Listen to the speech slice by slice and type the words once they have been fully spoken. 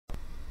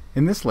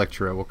In this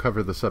lecture, I will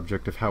cover the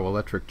subject of how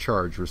electric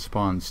charge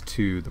responds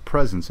to the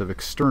presence of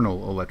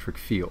external electric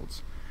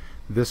fields.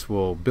 This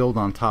will build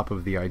on top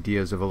of the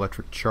ideas of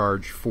electric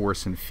charge,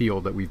 force, and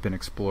field that we've been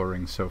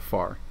exploring so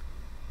far.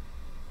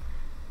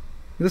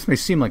 This may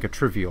seem like a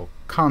trivial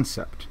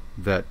concept,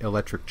 that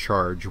electric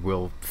charge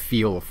will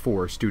feel a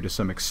force due to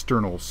some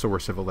external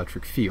source of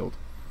electric field.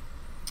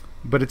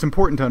 But it's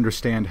important to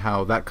understand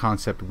how that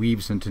concept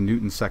weaves into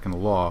Newton's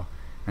second law,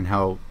 and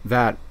how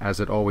that, as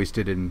it always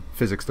did in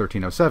Physics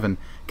 1307,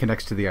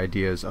 connects to the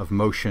ideas of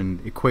motion,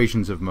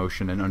 equations of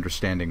motion, and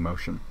understanding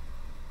motion.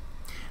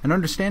 An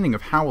understanding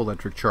of how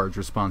electric charge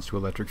responds to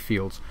electric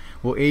fields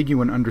will aid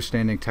you in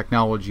understanding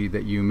technology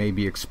that you may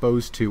be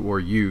exposed to or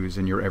use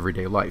in your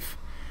everyday life.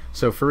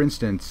 So, for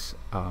instance,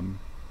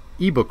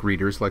 e-book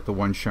readers like the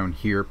one shown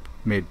here,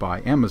 made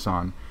by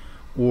Amazon,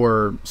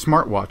 or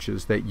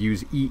smartwatches that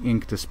use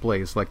e-ink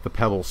displays like the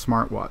Pebble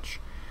smartwatch.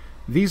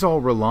 These all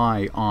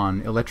rely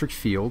on electric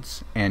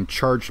fields and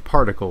charged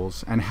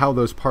particles and how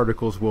those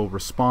particles will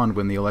respond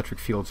when the electric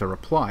fields are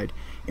applied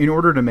in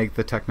order to make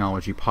the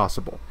technology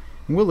possible.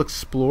 And we'll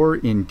explore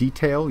in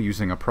detail,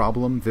 using a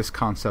problem, this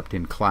concept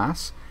in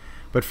class,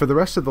 but for the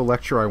rest of the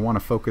lecture I want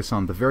to focus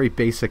on the very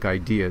basic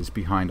ideas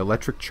behind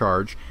electric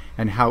charge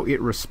and how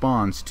it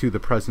responds to the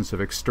presence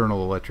of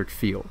external electric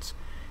fields.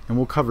 And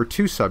we'll cover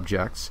two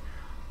subjects: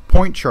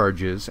 point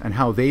charges and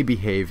how they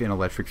behave in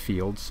electric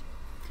fields,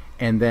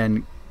 and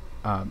then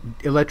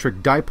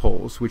electric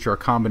dipoles, which are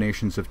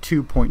combinations of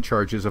two point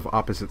charges of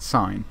opposite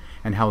sign,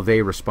 and how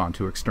they respond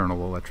to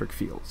external electric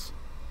fields.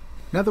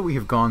 Now that we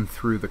have gone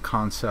through the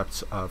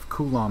concepts of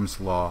Coulomb's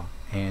law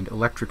and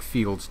electric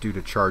fields due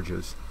to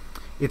charges,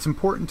 it's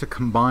important to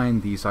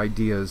combine these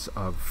ideas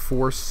of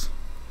force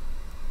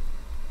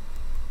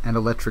and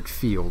electric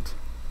field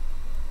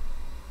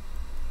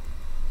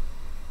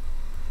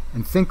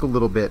and think a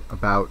little bit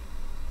about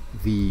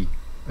the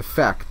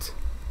effect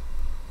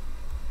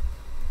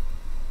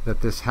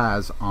that this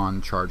has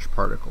on charged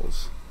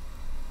particles.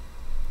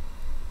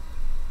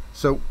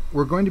 So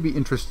we're going to be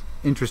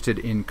interested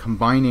in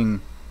combining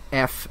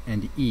F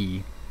and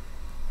E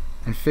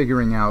and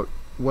figuring out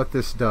what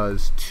this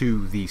does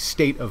to the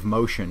state of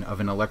motion of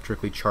an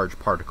electrically charged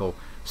particle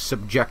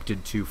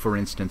subjected to, for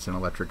instance, an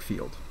electric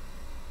field.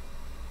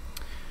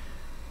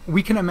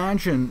 We can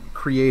imagine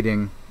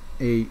creating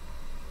a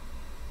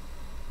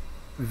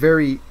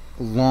very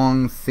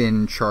long,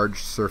 thin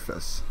charged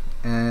surface.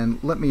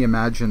 And let me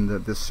imagine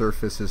that this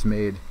surface is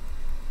made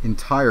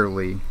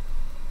entirely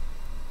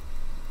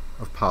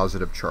of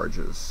positive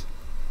charges.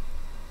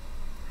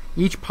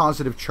 Each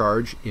positive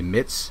charge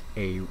emits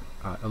a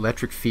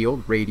electric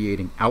field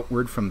radiating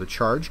outward from the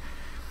charge,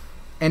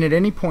 and at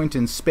any point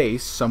in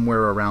space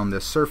somewhere around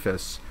this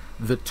surface,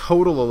 the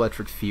total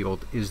electric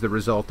field is the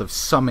result of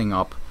summing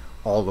up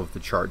all of the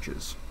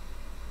charges.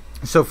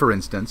 So for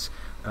instance,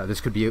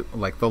 this could be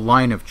like the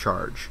line of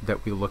charge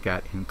that we look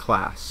at in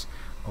class,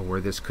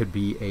 or this could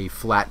be a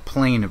flat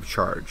plane of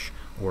charge,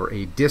 or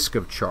a disk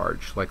of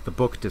charge, like the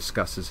book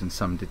discusses in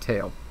some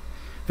detail.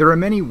 There are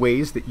many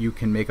ways that you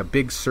can make a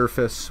big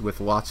surface with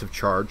lots of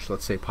charge,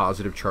 let's say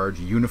positive charge,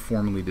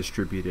 uniformly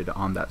distributed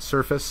on that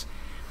surface.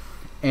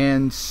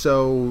 And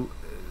so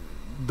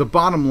the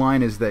bottom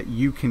line is that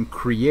you can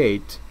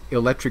create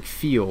electric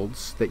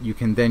fields that you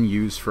can then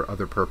use for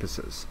other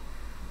purposes.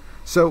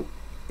 So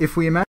if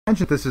we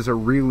imagine this is a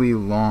really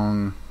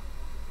long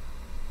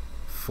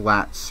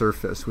flat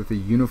surface with a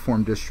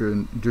uniform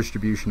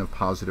distribution of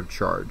positive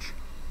charge,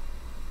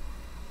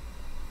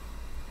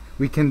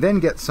 we can then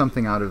get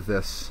something out of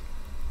this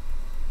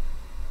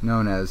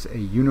known as a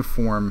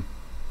uniform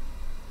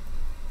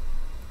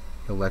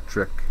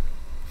electric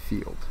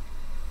field.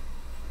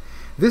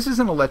 This is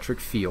an electric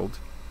field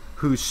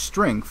whose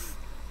strength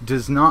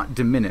does not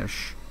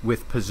diminish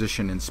with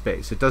position in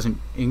space. It doesn't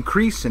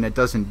increase and it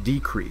doesn't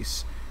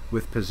decrease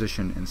with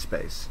position in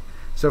space.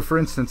 So for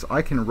instance,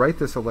 I can write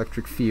this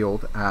electric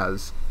field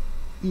as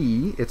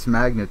E, its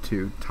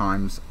magnitude,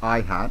 times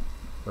I hat.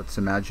 Let's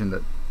imagine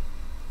that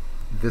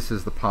this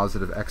is the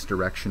positive x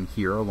direction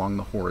here along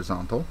the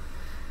horizontal.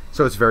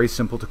 So it's very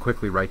simple to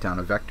quickly write down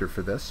a vector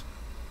for this.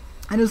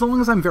 And as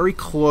long as I'm very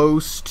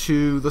close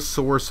to the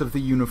source of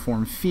the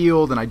uniform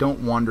field and I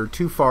don't wander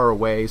too far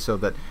away so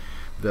that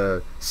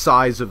the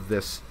size of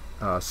this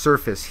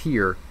surface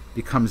here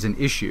becomes an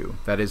issue.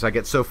 That is, I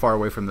get so far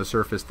away from the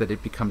surface that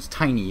it becomes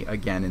tiny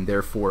again and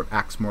therefore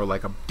acts more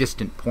like a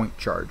distant point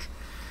charge.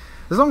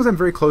 As long as I'm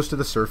very close to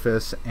the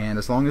surface and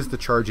as long as the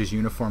charge is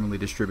uniformly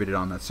distributed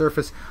on that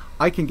surface,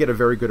 I can get a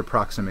very good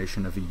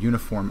approximation of a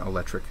uniform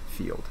electric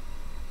field.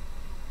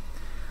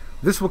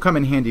 This will come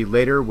in handy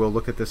later. We'll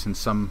look at this in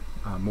some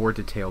more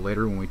detail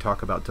later when we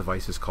talk about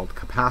devices called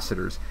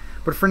capacitors.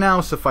 But for now,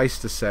 suffice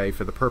to say,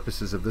 for the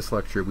purposes of this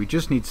lecture, we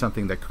just need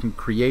something that can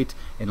create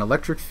an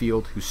electric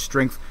field whose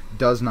strength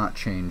does not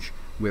change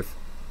with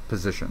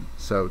position.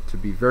 So to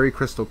be very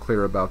crystal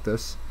clear about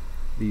this,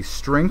 the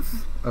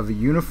strength of a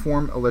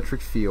uniform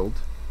electric field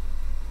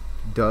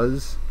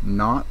does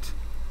not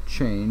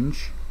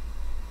change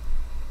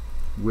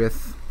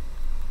with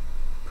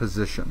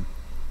position.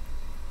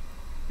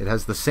 It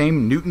has the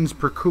same newtons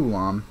per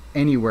coulomb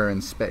anywhere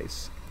in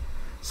space.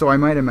 So I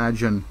might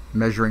imagine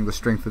measuring the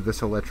strength of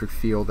this electric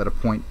field at a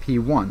point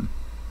P1,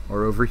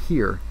 or over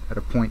here at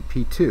a point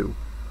P2,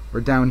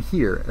 or down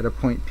here at a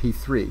point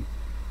P3.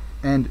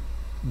 And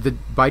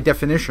by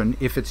definition,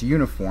 if it's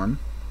uniform,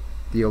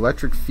 the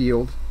electric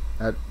field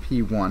at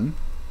P1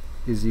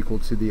 is equal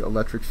to the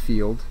electric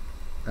field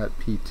at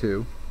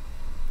P2,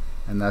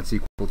 and that's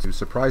equal to,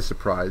 surprise,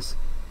 surprise,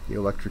 the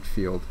electric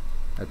field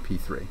at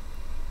P3.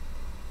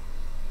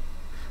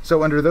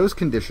 So under those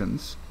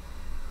conditions,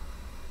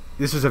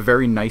 this is a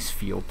very nice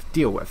field to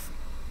deal with.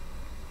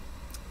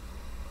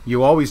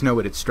 You always know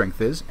what its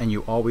strength is, and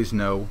you always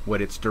know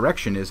what its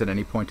direction is at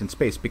any point in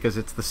space, because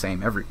it's the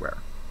same everywhere.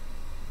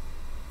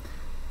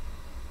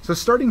 So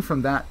starting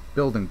from that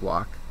building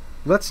block,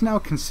 let's now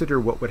consider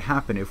what would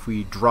happen if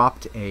we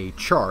dropped a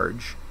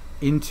charge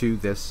into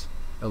this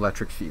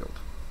electric field.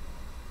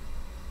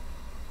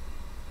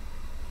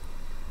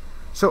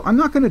 So I'm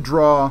not going to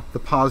draw the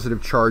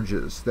positive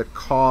charges that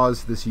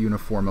cause this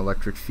uniform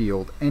electric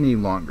field any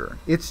longer.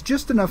 It's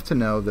just enough to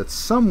know that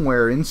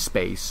somewhere in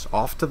space,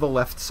 off to the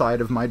left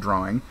side of my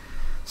drawing,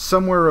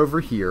 somewhere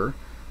over here,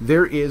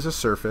 there is a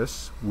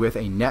surface with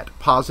a net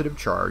positive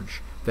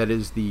charge that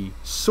is the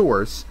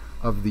source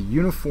of the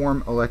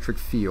uniform electric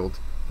field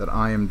that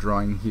I am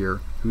drawing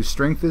here, whose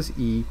strength is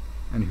E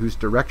and whose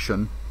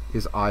direction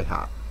is I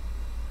hat.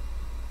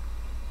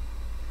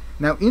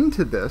 Now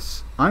into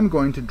this, I'm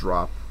going to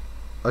drop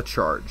a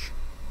charge.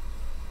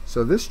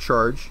 So this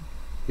charge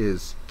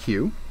is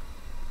Q.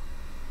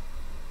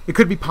 It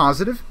could be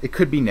positive, it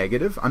could be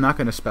negative. I'm not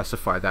going to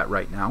specify that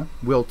right now.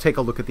 We'll take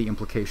a look at the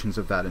implications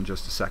of that in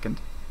just a second.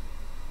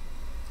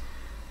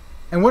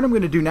 And what I'm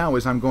going to do now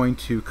is I'm going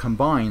to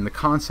combine the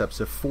concepts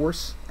of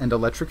force and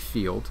electric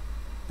field,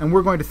 and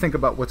we're going to think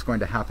about what's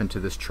going to happen to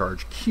this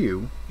charge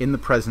Q in the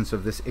presence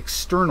of this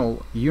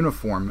external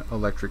uniform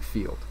electric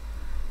field.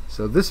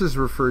 So this is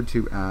referred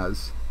to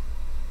as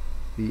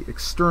the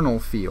external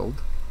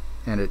field,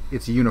 and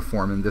it's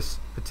uniform in this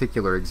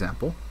particular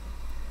example.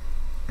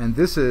 And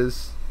this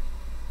is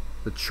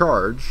the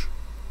charge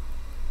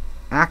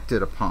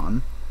acted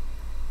upon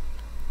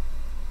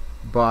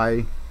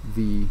by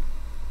the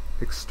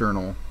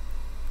external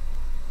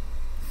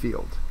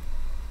field.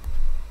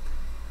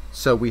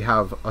 So we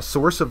have a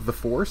source of the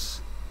force,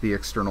 the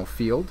external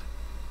field,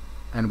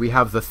 and we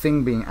have the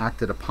thing being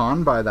acted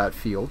upon by that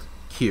field,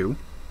 Q.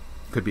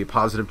 Could be a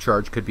positive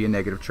charge, could be a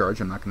negative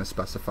charge. I'm not going to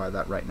specify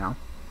that right now.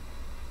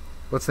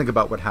 Let's think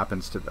about what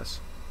happens to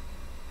this.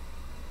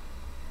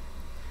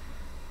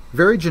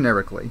 Very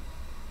generically,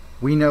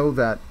 we know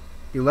that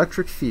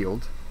electric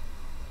field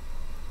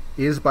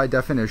is by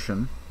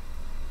definition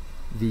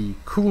the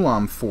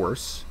Coulomb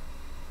force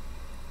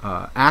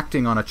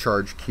acting on a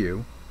charge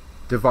Q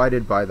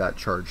divided by that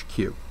charge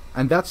Q.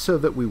 And that's so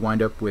that we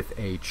wind up with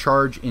a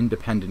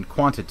charge-independent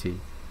quantity,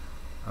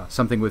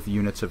 something with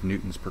units of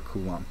newtons per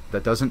coulomb,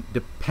 that doesn't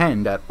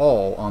depend at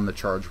all on the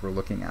charge we're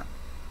looking at.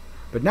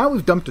 But now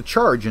we've dumped a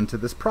charge into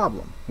this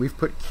problem. We've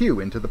put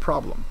Q into the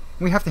problem.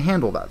 We have to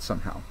handle that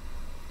somehow.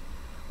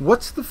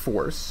 What's the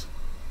force?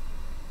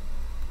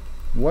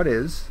 What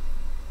is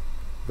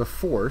the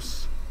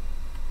force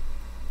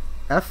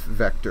F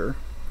vector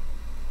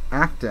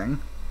acting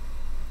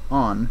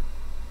on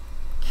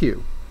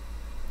Q?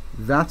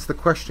 That's the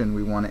question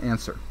we want to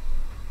answer.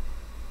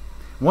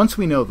 Once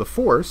we know the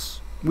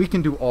force, we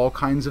can do all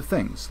kinds of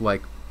things,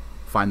 like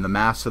find the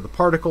mass of the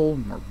particle,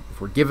 or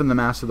if we're given the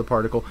mass of the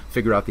particle,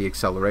 figure out the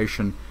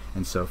acceleration,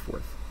 and so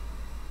forth.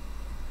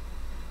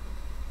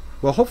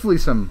 Well, hopefully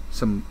some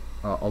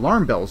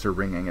alarm bells are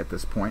ringing at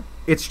this point.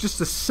 It's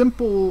just a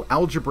simple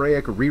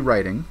algebraic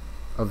rewriting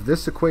of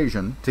this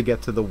equation to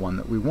get to the one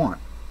that we want.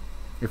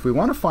 If we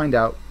want to find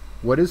out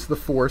what is the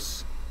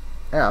force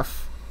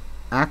F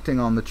acting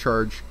on the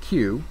charge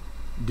Q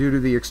due to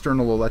the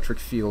external electric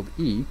field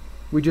E,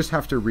 we just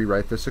have to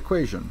rewrite this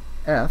equation.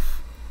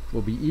 F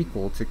will be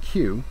equal to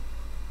Q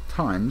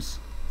times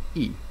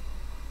E.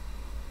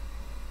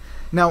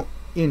 Now,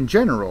 in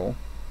general,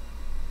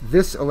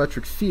 this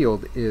electric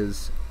field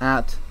is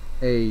at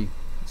a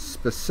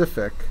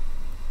specific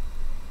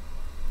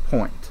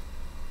point.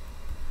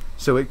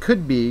 So it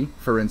could be,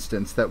 for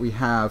instance, that we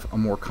have a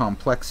more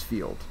complex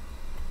field.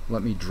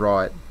 Let me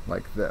draw it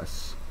like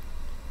this.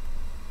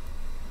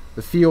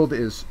 The field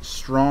is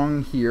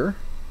strong here,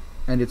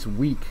 and it's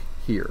weak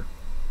here.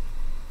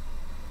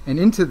 And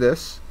into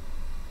this,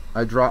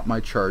 I drop my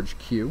charge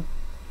Q.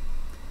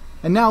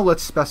 And now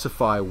let's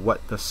specify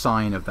what the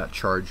sign of that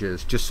charge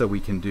is, just so we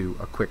can do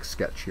a quick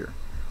sketch here.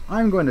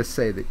 I'm going to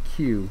say that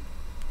Q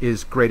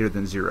is greater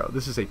than 0.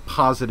 This is a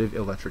positive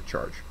electric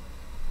charge.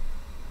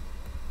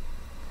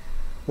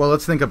 Well,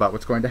 let's think about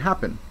what's going to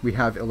happen. We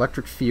have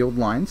electric field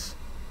lines.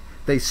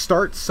 They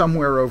start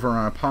somewhere over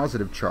on a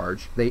positive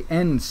charge. They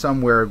end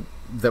somewhere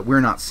that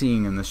we're not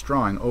seeing in this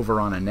drawing, over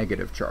on a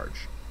negative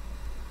charge.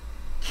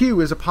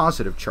 Q is a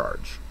positive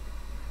charge.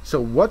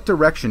 So what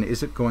direction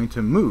is it going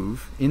to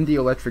move in the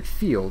electric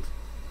field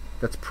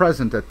that's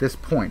present at this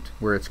point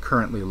where it's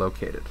currently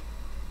located?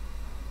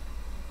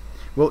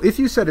 Well, if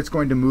you said it's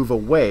going to move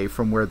away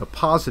from where the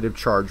positive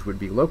charge would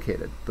be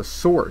located, the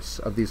source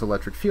of these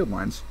electric field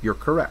lines, you're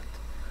correct.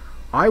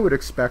 I would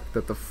expect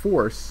that the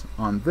force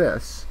on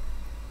this,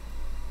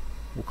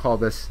 we'll call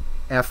this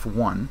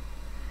F1,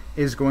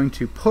 is going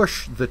to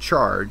push the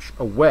charge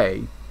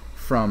away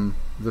from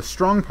the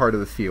strong part of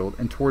the field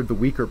and toward the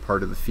weaker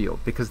part of the field,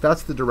 because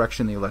that's the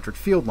direction the electric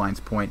field lines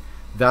point.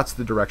 That's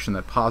the direction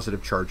that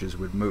positive charges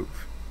would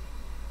move.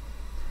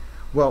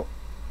 Well,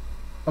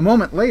 a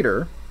moment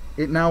later,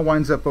 it now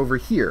winds up over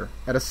here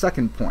at a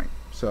second point.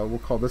 So we'll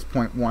call this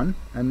point 1,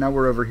 and now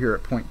we're over here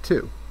at point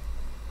 2.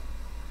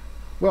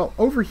 Well,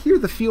 over here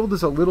the field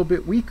is a little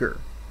bit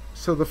weaker,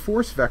 so the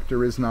force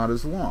vector is not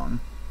as long.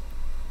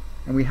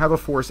 And we have a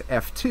force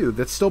F2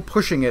 that's still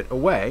pushing it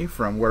away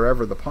from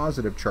wherever the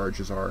positive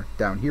charges are,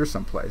 down here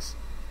someplace,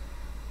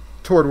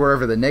 toward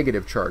wherever the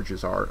negative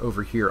charges are,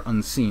 over here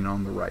unseen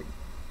on the right.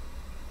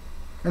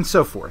 And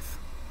so forth.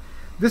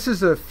 This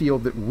is a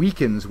field that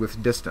weakens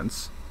with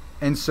distance,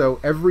 and so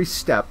every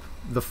step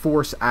the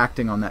force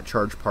acting on that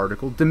charged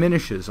particle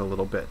diminishes a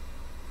little bit.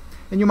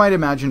 And you might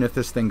imagine if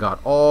this thing got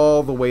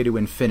all the way to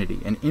infinity,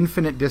 an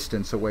infinite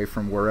distance away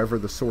from wherever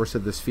the source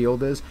of this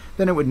field is,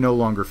 then it would no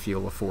longer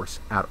feel a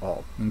force at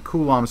all. In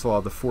Coulomb's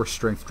law, the force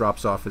strength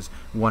drops off as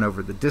 1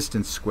 over the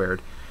distance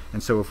squared.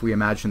 And so if we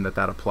imagine that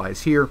that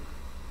applies here,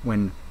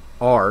 when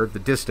r, the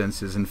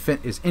distance, is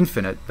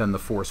infinite, then the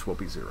force will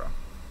be 0.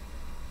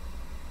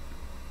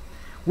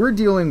 We're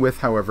dealing with,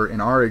 however, in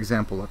our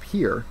example up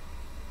here,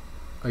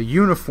 a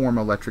uniform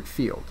electric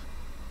field.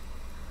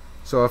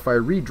 So if I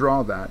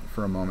redraw that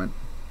for a moment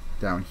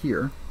down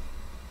here,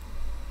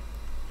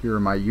 here are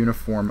my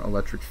uniform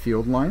electric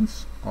field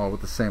lines, all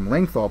with the same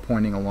length, all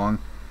pointing along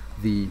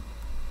the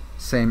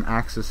same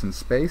axis in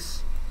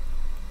space.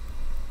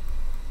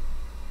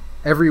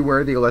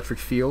 Everywhere the electric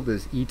field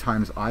is E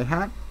times I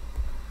hat.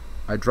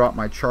 I drop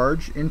my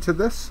charge into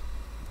this,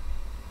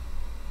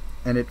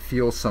 and it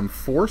feels some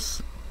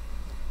force.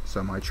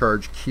 So my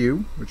charge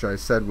Q, which I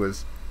said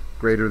was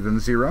greater than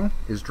 0,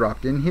 is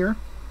dropped in here,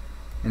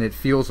 and it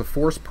feels a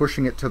force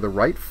pushing it to the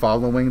right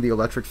following the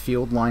electric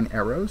field line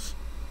arrows.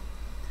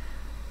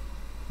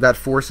 That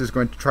force is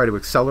going to try to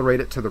accelerate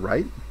it to the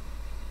right,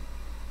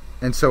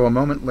 and so a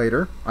moment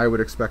later I would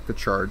expect the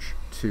charge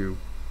to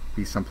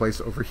be someplace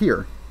over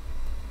here.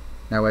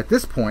 Now at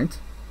this point,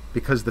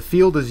 because the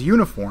field is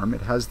uniform,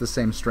 it has the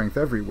same strength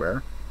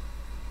everywhere,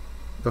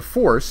 the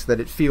force that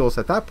it feels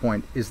at that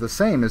point is the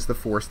same as the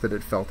force that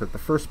it felt at the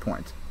first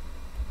point.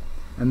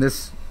 And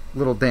this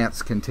little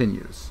dance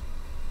continues.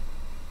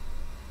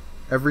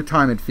 Every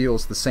time it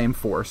feels the same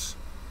force,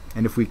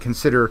 and if we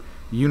consider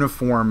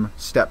uniform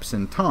steps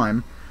in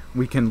time,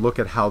 we can look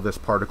at how this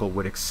particle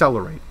would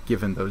accelerate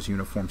given those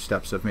uniform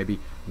steps of maybe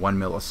 1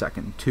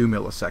 millisecond, 2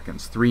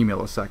 milliseconds, 3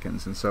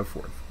 milliseconds, and so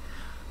forth.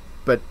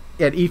 But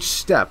at each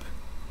step,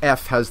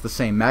 F has the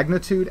same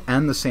magnitude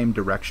and the same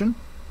direction,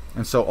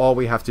 and so all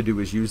we have to do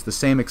is use the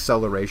same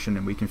acceleration,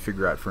 and we can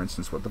figure out, for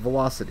instance, what the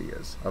velocity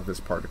is of this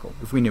particle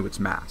if we knew its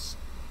mass.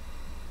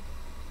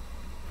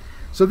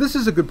 So this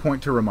is a good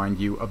point to remind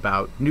you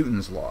about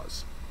Newton's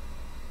laws.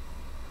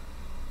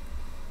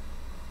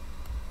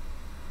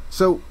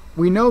 So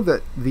we know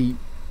that the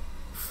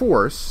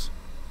force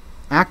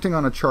acting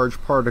on a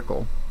charged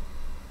particle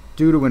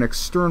due to an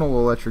external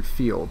electric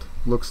field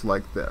looks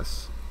like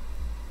this.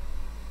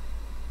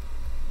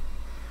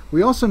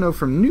 We also know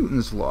from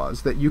Newton's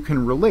laws that you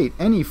can relate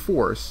any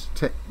force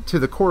to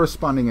the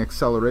corresponding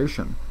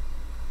acceleration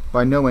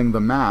by knowing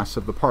the mass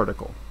of the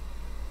particle.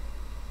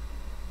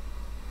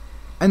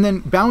 And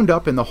then bound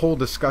up in the whole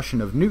discussion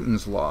of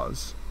Newton's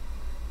laws,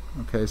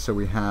 okay, so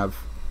we have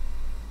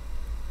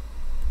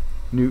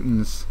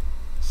Newton's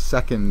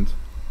second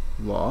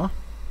law.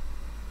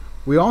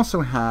 We also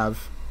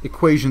have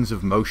equations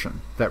of motion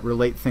that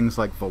relate things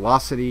like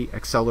velocity,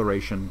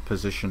 acceleration,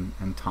 position,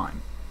 and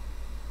time.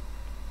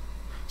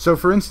 So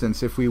for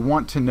instance, if we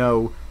want to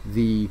know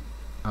the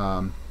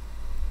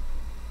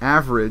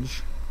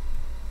average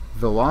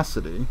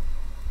velocity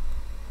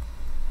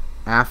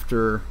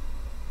after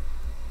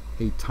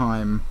a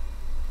time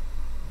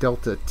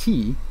delta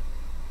t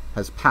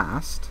has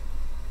passed,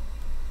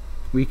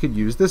 we could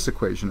use this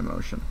equation of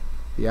motion.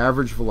 The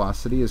average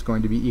velocity is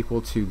going to be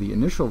equal to the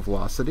initial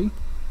velocity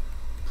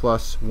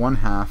plus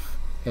 1/2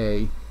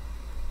 a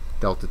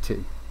delta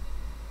t.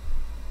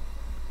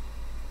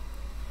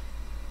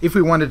 If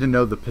we wanted to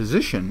know the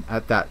position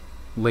at that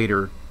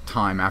later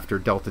time after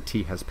delta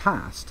t has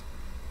passed,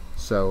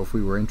 so if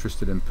we were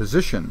interested in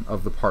position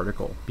of the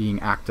particle being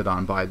acted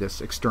on by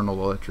this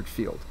external electric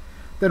field,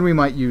 then we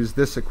might use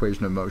this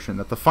equation of motion,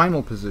 that the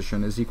final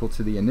position is equal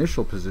to the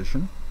initial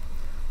position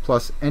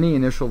plus any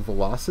initial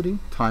velocity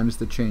times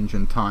the change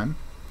in time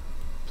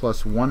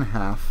plus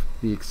 1/2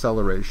 the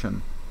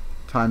acceleration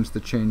times the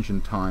change in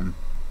time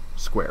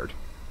squared.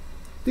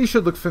 These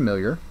should look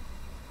familiar.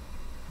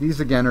 These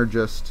again are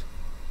just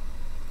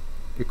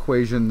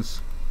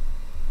equations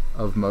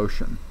of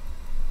motion.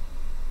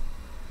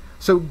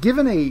 So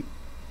given a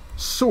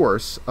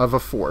source of a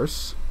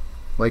force,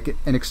 like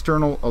an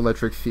external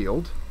electric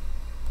field,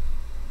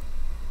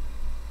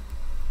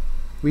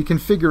 we can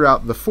figure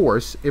out the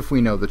force if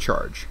we know the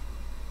charge.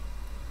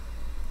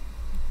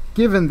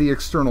 Given the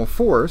external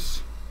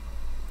force,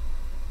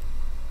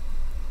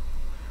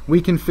 we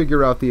can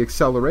figure out the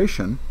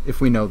acceleration if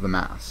we know the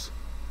mass.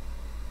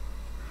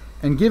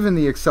 And given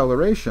the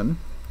acceleration,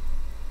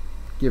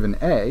 given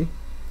a,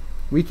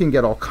 we can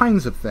get all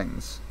kinds of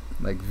things,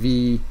 like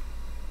v,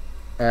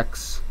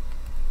 x,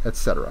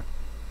 etc.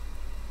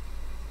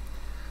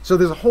 So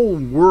there's a whole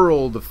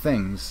world of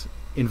things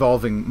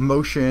involving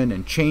motion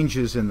and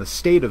changes in the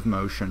state of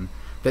motion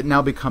that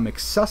now become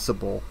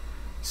accessible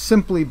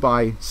simply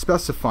by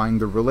specifying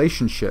the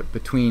relationship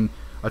between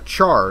a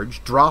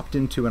charge dropped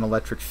into an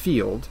electric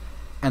field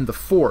and the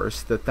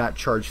force that that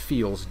charge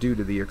feels due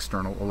to the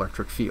external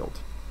electric field.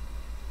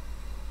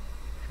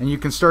 And you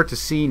can start to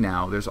see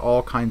now there's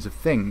all kinds of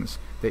things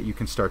that you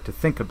can start to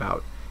think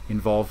about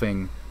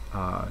involving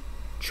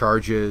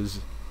charges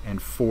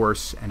and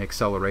force and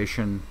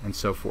acceleration and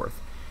so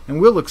forth.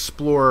 And we'll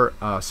explore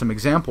some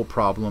example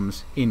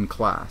problems in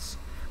class.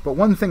 But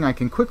one thing I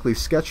can quickly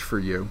sketch for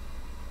you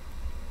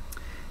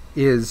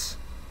is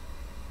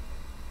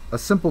a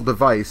simple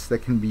device that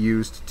can be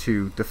used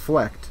to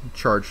deflect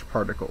charged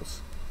particles.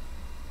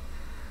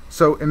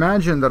 So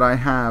imagine that I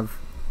have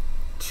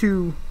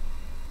two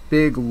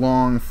big,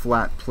 long,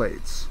 flat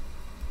plates.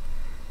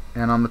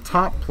 And on the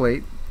top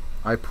plate,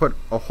 I put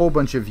a whole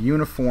bunch of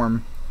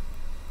uniform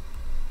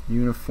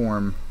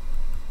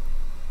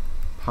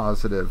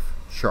positive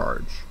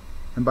charge.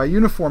 And by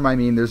uniform, I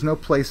mean there's no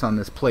place on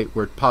this plate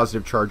where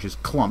positive charges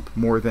clump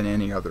more than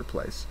any other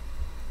place.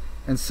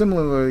 And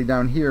similarly,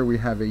 down here, we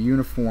have a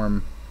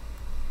uniform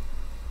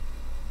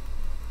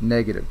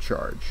negative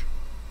charge.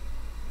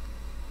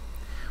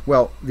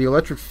 Well, the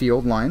electric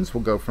field lines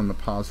will go from the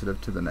positive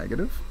to the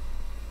negative.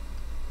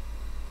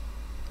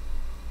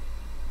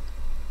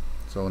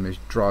 So let me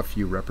draw a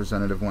few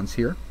representative ones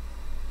here.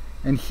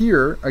 And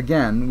here,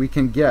 again, we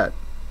can get,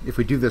 if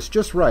we do this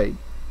just right,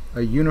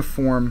 a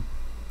uniform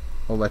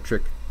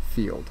electric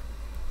field.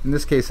 In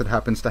this case, it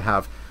happens to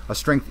have a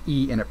strength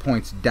E and it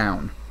points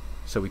down.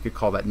 So we could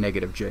call that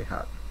negative j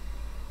hat.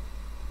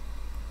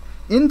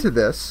 Into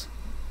this,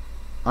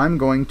 I'm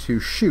going to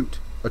shoot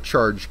a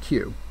charge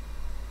q.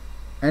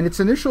 And its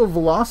initial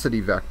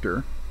velocity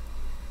vector,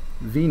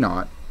 v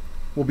naught,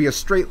 will be a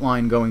straight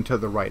line going to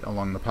the right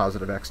along the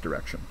positive x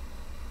direction.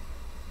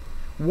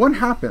 What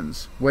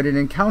happens when it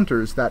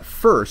encounters that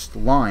first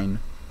line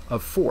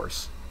of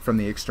force from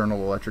the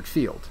external electric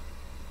field?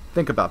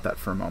 Think about that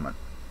for a moment.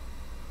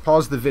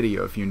 Pause the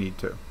video if you need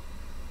to.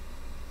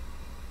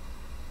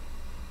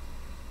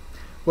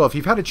 Well, if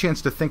you've had a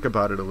chance to think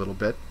about it a little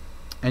bit,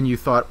 and you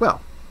thought,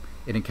 well,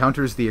 it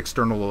encounters the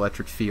external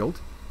electric field,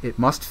 it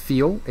must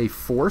feel a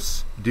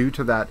force due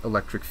to that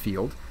electric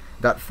field,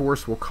 that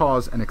force will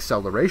cause an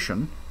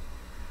acceleration,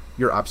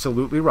 you're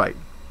absolutely right.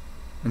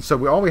 And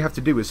so all we have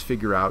to do is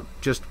figure out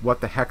just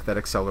what the heck that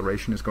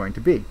acceleration is going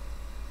to be.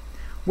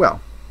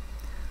 Well,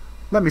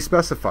 let me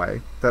specify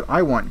that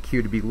I want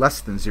q to be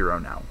less than 0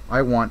 now.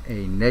 I want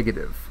a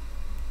negative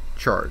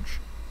charge,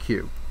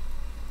 q,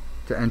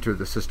 to enter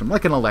the system,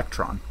 like an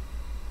electron.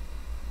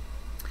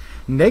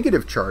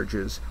 Negative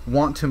charges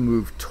want to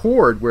move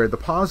toward where the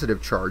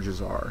positive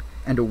charges are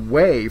and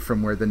away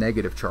from where the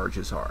negative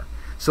charges are.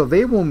 So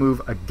they will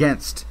move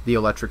against the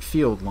electric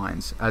field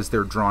lines as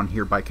they're drawn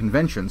here by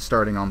convention,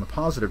 starting on the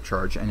positive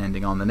charge and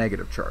ending on the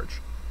negative charge.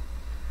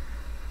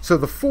 So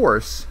the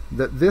force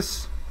that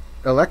this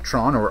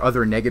electron or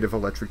other negative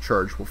electric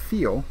charge will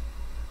feel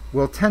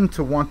will tend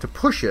to want to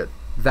push it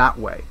that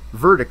way,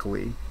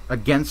 vertically,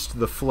 against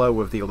the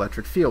flow of the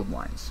electric field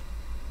lines.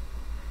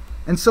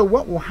 And so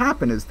what will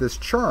happen is this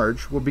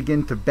charge will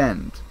begin to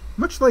bend.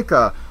 Much like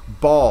a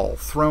ball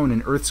thrown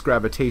in Earth's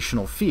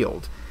gravitational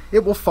field,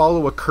 it will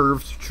follow a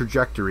curved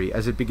trajectory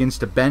as it begins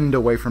to bend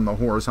away from the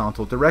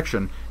horizontal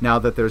direction now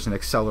that there's an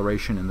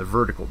acceleration in the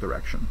vertical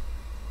direction.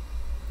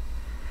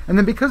 And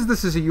then because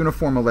this is a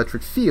uniform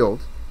electric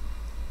field,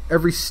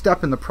 every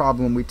step in the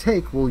problem we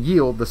take will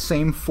yield the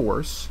same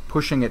force,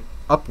 pushing it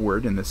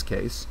upward in this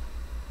case.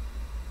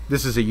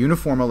 This is a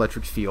uniform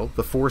electric field.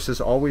 The force is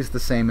always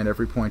the same at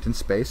every point in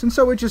space, and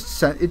so it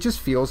just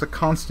feels a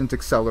constant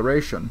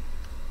acceleration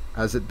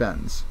as it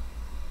bends.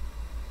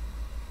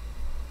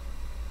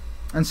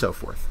 And so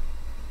forth.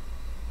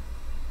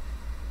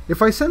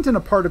 If I send in a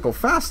particle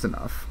fast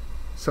enough,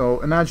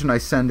 so imagine I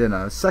send in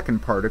a second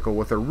particle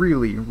with a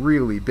really,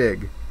 really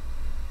big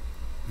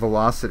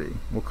velocity.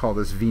 We'll call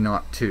this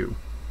v02.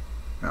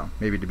 Now,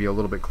 maybe to be a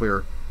little bit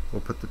clearer, we'll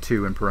put the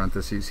 2 in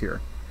parentheses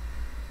here.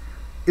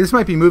 This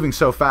might be moving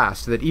so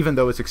fast that even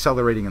though it's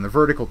accelerating in the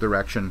vertical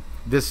direction,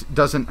 this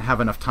doesn't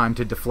have enough time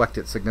to deflect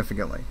it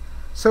significantly.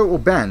 So it will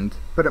bend,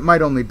 but it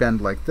might only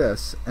bend like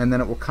this, and then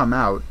it will come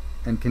out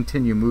and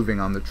continue moving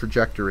on the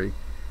trajectory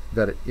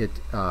that it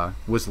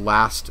was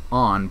last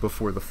on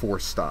before the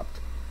force stopped.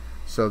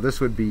 So this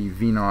would be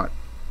v0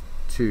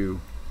 to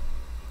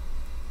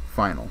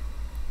final.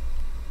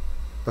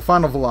 The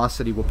final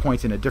velocity will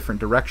point in a different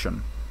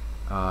direction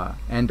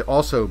and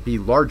also be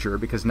larger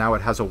because now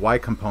it has a y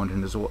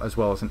component as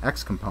well as an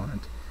x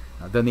component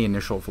than the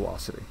initial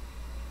velocity.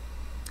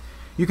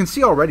 You can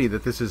see already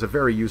that this is a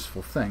very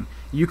useful thing.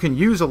 You can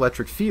use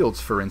electric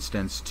fields, for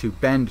instance, to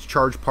bend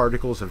charged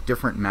particles of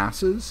different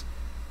masses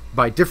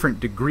by different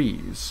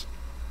degrees,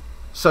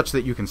 such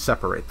that you can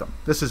separate them.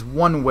 This is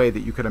one way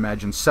that you could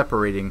imagine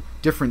separating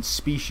different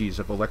species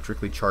of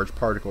electrically charged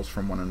particles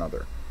from one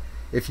another.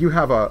 If you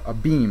have a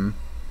beam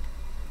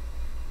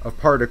of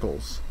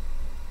particles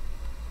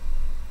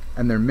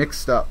and they're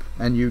mixed up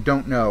and you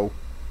don't know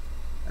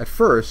at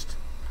first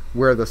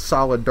where the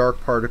solid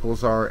dark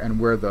particles are and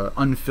where the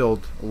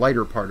unfilled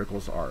lighter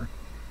particles are,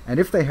 and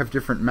if they have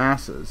different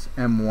masses,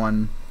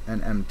 m1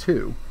 and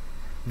m2,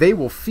 they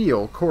will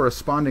feel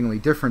correspondingly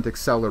different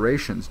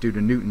accelerations due to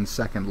Newton's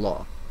second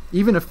law,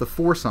 even if the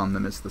force on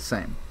them is the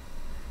same.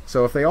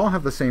 So if they all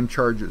have the same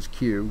charges,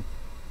 Q,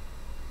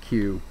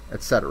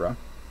 etc.,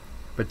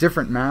 but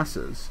different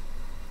masses,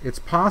 it's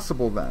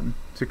possible then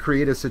to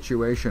create a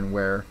situation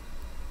where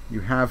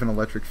you have an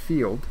electric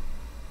field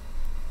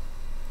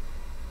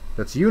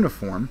that's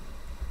uniform,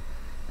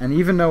 and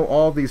even though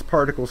all these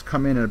particles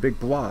come in a big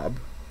blob,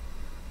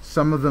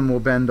 some of them will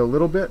bend a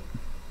little bit,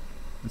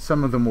 and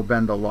some of them will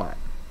bend a lot.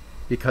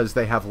 Because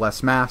they have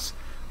less mass,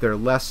 they're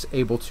less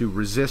able to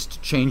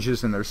resist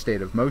changes in their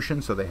state of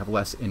motion, so they have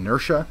less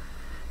inertia,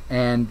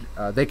 and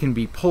they can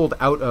be pulled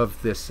out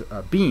of this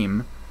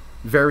beam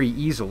very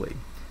easily.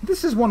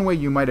 This is one way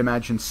you might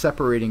imagine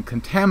separating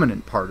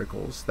contaminant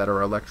particles that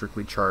are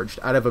electrically charged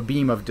out of a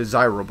beam of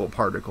desirable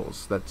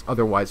particles that's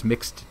otherwise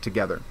mixed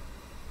together.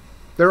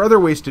 There are other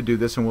ways to do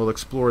this, and we'll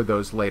explore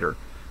those later,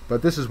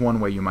 but this is one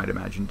way you might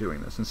imagine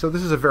doing this, and so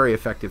this is a very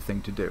effective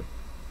thing to do.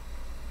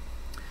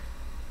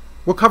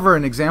 We'll cover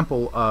an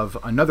example of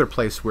another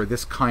place where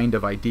this kind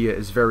of idea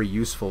is very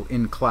useful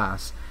in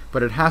class,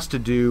 but it has to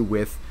do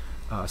with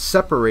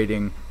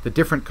separating the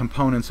different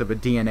components of a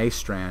DNA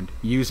strand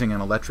using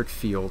an electric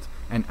field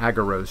and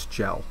agarose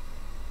gel.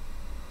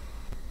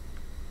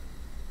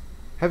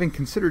 Having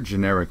considered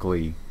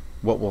generically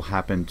what will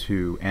happen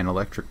to an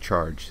electric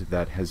charge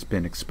that has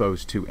been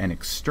exposed to an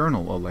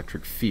external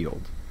electric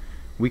field,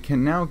 we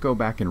can now go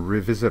back and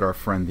revisit our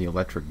friend the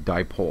electric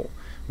dipole,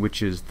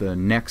 which is the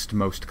next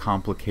most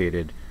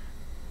complicated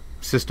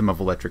system of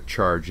electric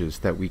charges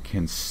that we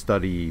can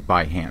study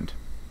by hand.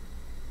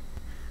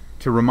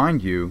 To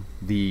remind you,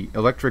 the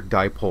electric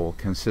dipole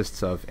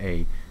consists of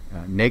a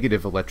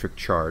negative electric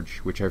charge,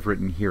 which I've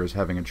written here as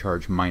having a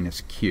charge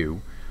minus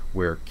Q,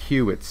 where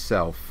Q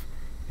itself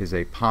is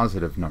a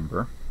positive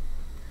number,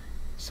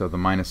 so the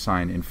minus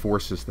sign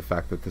enforces the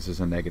fact that this is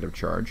a negative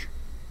charge.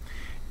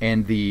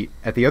 And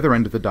at the other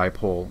end of the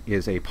dipole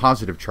is a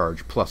positive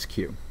charge plus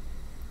Q.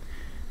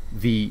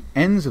 The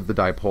ends of the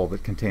dipole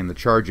that contain the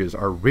charges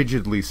are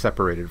rigidly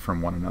separated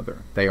from one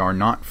another. They are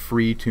not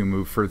free to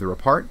move further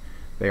apart,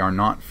 they are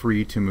not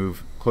free to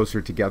move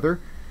closer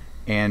together,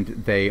 and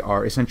they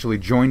are essentially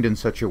joined in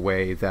such a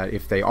way that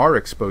if they are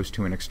exposed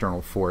to an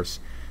external force,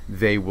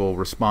 they will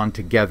respond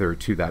together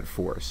to that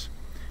force.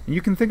 And you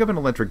can think of an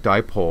electric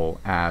dipole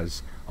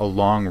as a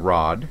long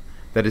rod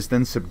that is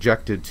then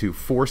subjected to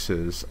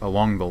forces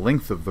along the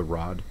length of the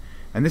rod,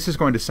 and this is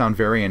going to sound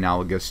very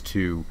analogous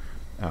to,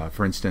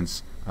 for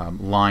instance,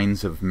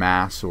 lines of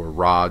mass or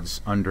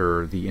rods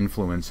under the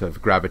influence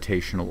of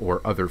gravitational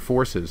or other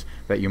forces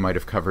that you might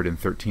have covered in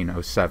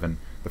 1307,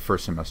 the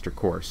first semester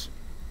course.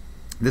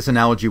 This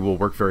analogy will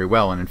work very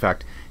well, and in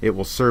fact it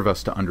will serve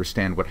us to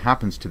understand what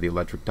happens to the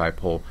electric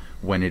dipole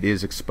when it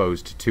is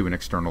exposed to an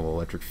external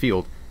electric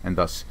field and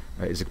thus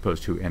is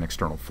exposed to an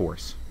external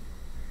force.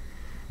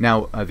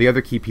 Now, the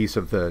other key piece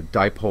of the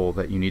dipole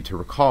that you need to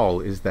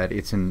recall is that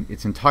its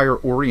entire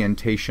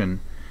orientation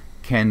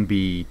can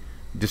be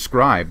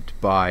described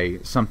by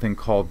something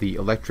called the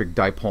electric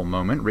dipole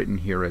moment, written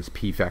here as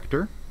P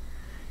vector.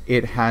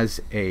 It has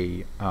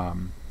a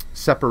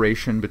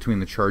separation between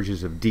the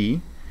charges of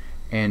D,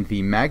 and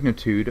the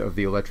magnitude of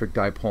the electric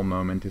dipole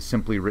moment is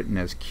simply written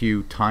as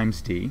Q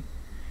times D,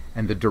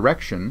 and the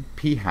direction,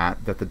 P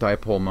hat, that the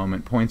dipole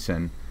moment points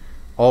in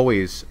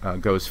always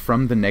goes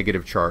from the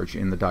negative charge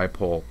in the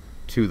dipole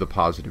to the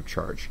positive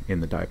charge in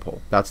the dipole.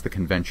 That's the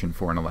convention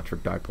for an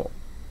electric dipole.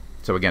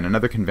 So again,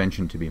 another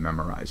convention to be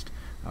memorized,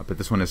 but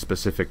this one is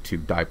specific to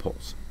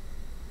dipoles.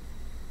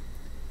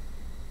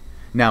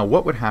 Now,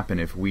 what would happen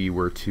if we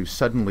were to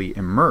suddenly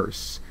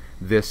immerse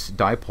this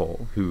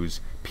dipole, whose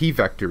P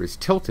vector is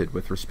tilted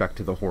with respect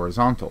to the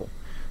horizontal,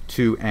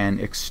 to an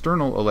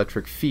external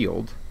electric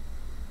field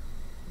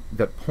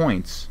that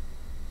points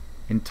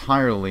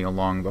entirely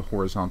along the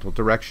horizontal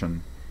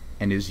direction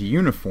and is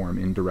uniform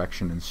in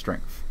direction and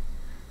strength?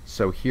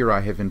 So here I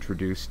have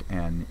introduced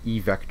an E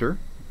vector,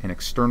 an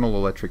external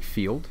electric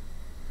field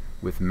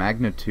with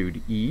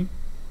magnitude E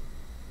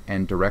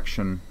and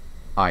direction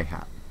I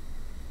hat.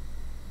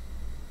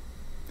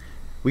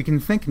 We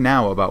can think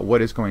now about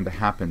what is going to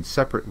happen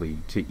separately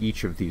to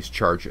each of these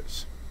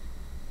charges.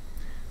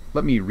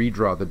 Let me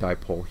redraw the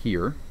dipole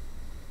here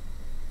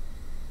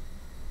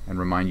and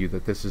remind you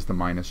that this is the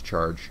minus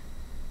charge,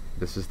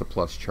 this is the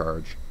plus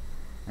charge,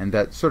 and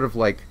that sort of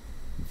like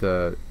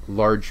the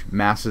large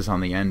masses on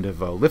the end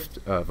of a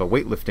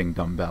weightlifting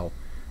dumbbell,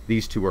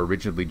 these two are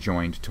rigidly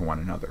joined to one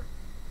another.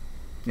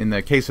 In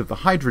the case of the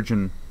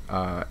hydrogen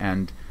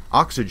and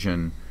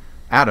oxygen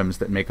atoms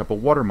that make up a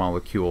water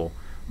molecule,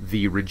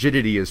 the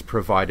rigidity is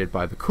provided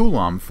by the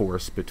Coulomb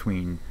force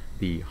between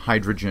the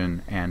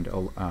hydrogen and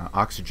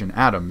oxygen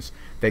atoms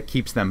that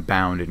keeps them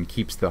bound and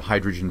keeps the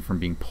hydrogen from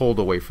being pulled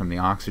away from the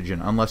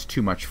oxygen unless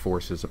too much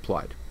force is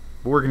applied.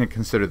 But we're going to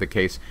consider the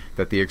case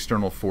that the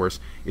external force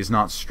is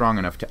not strong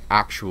enough to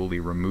actually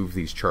remove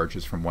these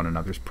charges from one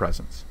another's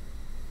presence.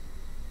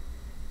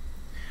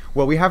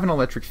 Well, we have an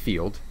electric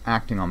field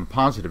acting on the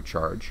positive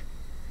charge,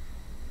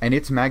 and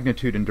its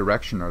magnitude and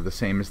direction are the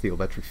same as the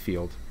electric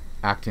field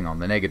acting on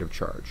the negative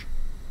charge.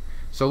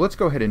 So let's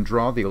go ahead and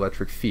draw the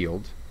electric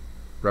field,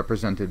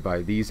 represented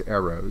by these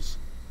arrows,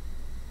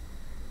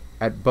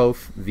 at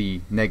both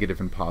the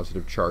negative and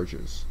positive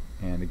charges.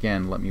 And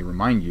again, let me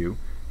remind you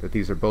that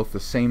these are both the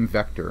same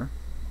vector.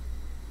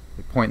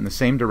 They point in the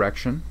same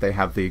direction. They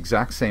have the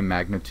exact same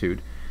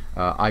magnitude.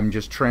 I'm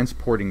just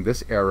transporting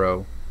this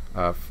arrow,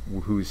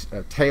 whose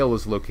tail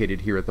is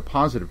located here at the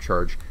positive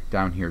charge,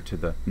 down here to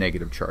the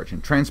negative charge.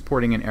 And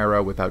transporting an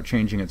arrow without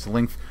changing its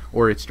length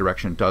or its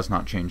direction does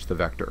not change the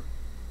vector.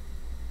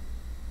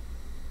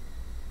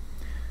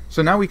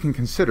 So now we can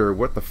consider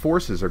what the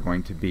forces are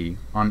going to be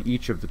on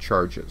each of the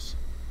charges.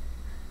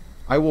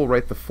 I will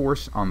write the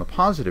force on the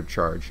positive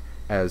charge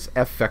as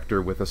F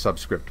vector with a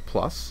subscript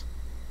plus,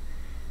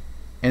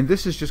 and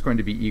this is just going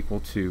to be equal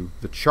to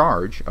the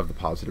charge of the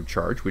positive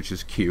charge, which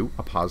is Q,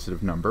 a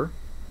positive number,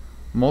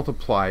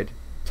 multiplied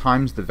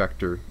times the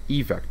vector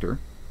E vector,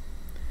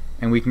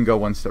 and we can go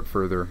one step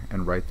further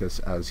and write this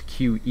as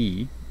QE.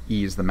 E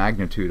is the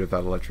magnitude of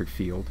that electric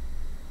field,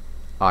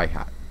 I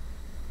hat.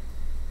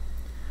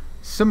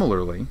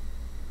 Similarly,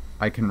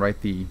 I can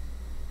write the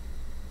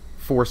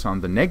force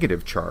on the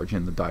negative charge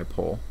in the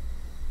dipole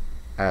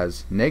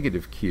as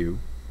negative Q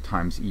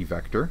times E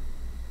vector.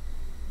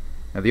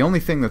 Now the only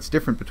thing that's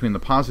different between the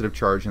positive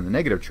charge and the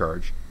negative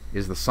charge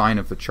is the sign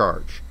of the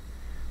charge.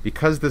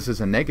 Because this is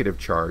a negative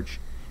charge,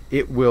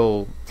 it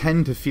will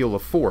tend to feel a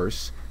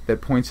force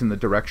that points in the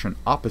direction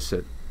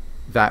opposite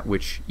that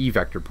which E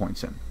vector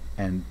points in.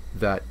 And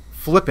that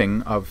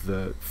flipping of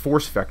the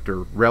force vector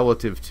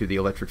relative to the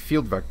electric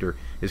field vector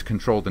is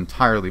controlled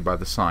entirely by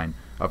the sign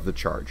of the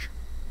charge.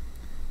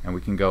 And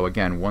we can go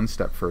again one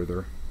step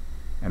further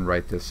and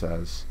write this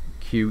as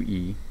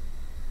QE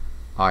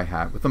I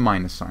hat with a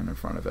minus sign in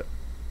front of it.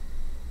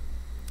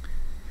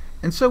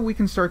 And so we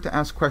can start to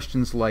ask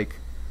questions like,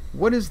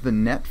 what is the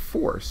net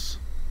force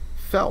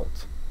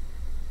felt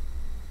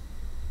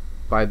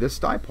by this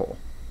dipole?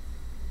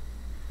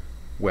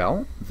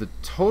 Well, the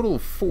total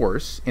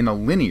force, in a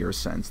linear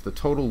sense, the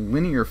total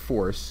linear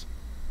force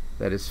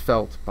that is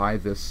felt by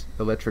this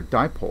electric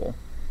dipole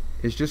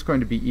is just going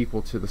to be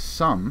equal to the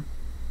sum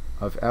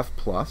of F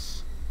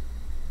plus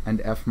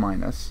and F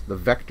minus, the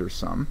vector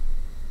sum.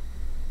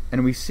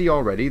 And we see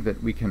already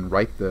that we can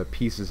write the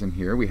pieces in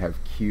here. We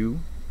have Q,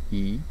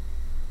 E,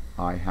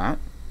 I hat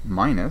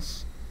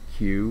minus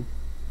Q,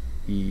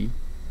 E,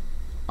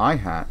 I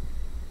hat,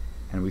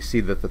 and we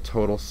see that the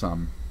total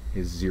sum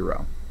is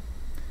 0.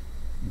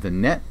 The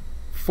net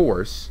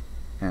force,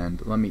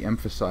 and let me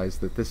emphasize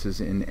that this is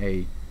in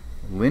a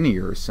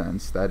linear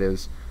sense, that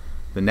is,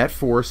 the net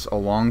force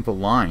along the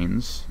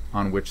lines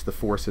on which the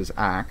forces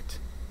act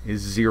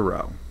is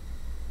 0.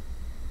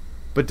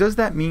 But does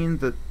that mean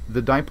that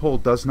the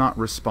dipole does not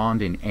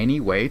respond in any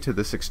way to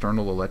this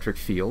external electric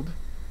field?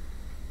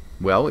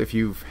 Well, if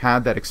you've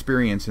had that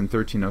experience in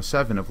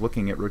 1307 of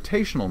looking at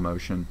rotational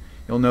motion,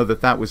 you'll know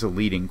that that was a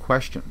leading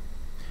question.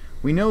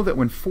 We know that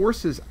when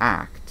forces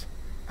act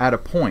at a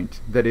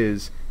point that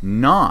is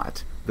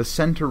not the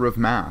center of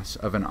mass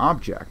of an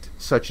object,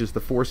 such as the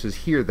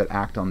forces here that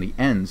act on the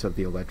ends of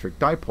the electric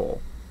dipole,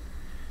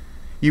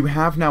 you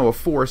have now a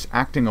force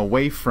acting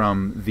away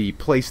from the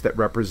place that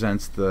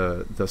represents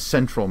the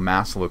central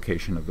mass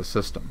location of the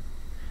system.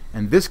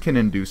 And this can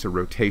induce a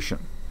rotation.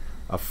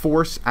 A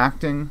force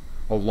acting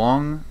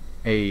along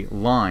a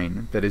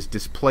line that is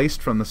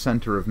displaced from the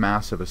center of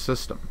mass of a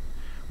system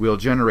will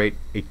generate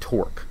a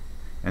torque,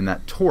 and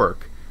that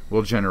torque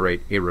will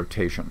generate a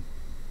rotation.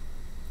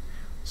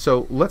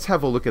 So let's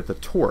have a look at the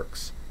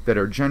torques that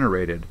are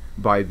generated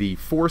by the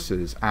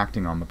forces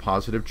acting on the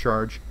positive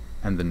charge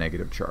and the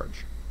negative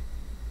charge.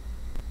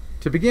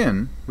 To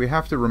begin, we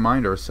have to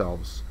remind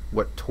ourselves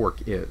what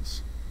torque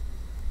is.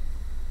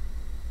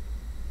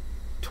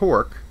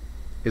 Torque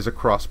is a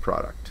cross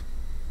product,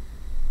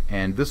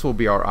 and this will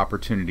be our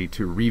opportunity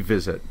to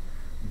revisit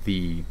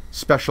the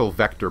special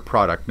vector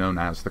product known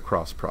as the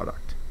cross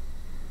product.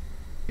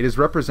 It is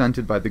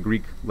represented by the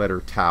Greek letter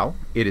tau.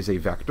 It is a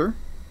vector,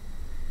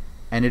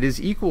 and it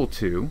is equal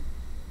to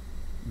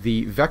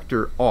the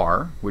vector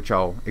r, which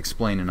I'll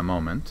explain in a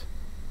moment,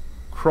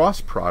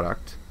 cross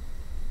product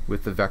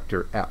with the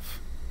vector f.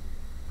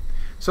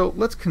 So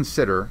let's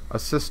consider a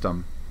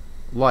system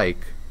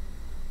like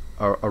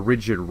a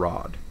rigid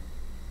rod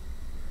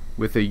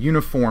with a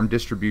uniform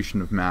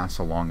distribution of mass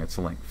along its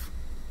length.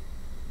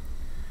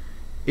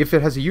 If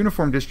it has a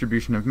uniform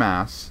distribution of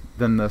mass,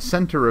 then the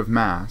center of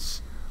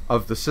mass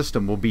of the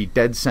system will be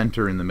dead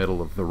center in the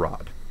middle of the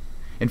rod.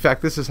 In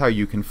fact, this is how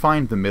you can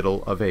find the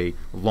middle of a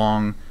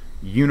long,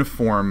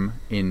 uniform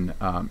in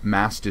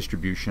mass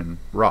distribution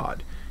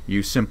rod.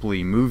 You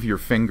simply move your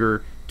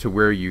finger to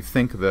where you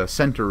think the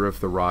center of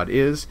the rod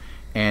is,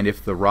 and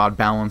if the rod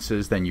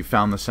balances, then you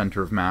found the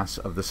center of mass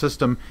of the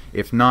system.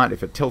 If not,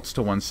 if it tilts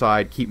to one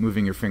side, keep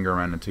moving your finger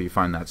around until you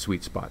find that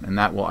sweet spot, and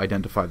that will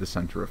identify the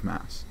center of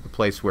mass, the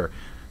place where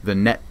the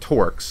net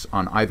torques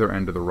on either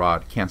end of the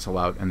rod cancel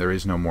out and there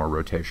is no more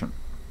rotation.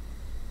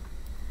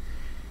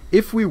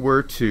 If we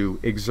were to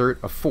exert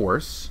a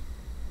force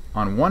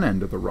on one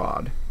end of the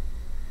rod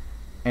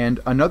and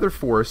another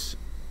force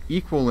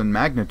equal in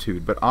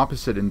magnitude but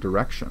opposite in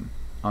direction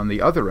on the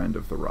other end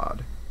of the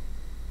rod,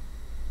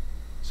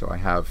 so I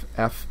have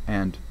F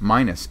and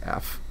minus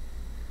F,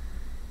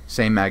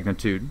 same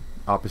magnitude,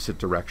 opposite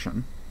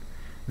direction,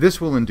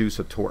 this will induce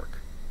a torque.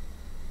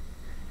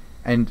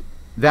 And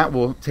that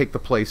will take the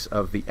place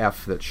of the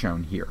F that's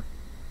shown here.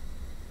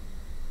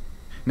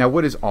 Now,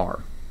 what is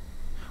R?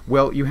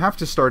 Well, you have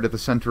to start at the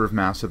center of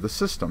mass of the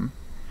system,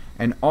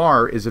 and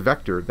R is a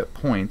vector that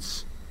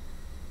points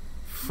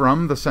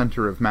from the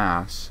center of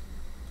mass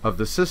of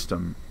the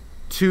system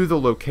to the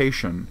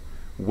location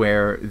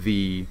where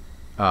the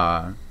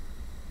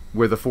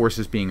force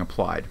is being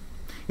applied.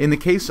 In the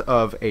case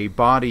of a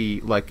body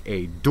like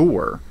a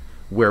door,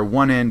 where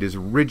one end is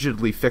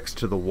rigidly fixed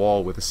to the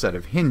wall with a set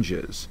of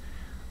hinges,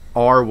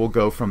 R will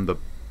go from the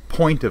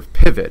point of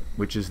pivot,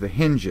 which is the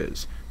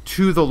hinges,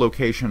 to the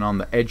location on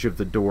the edge of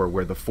the door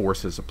where the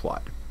force is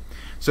applied.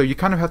 So you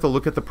kind of have to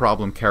look at the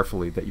problem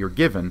carefully that you're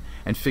given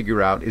and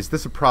figure out, is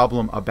this a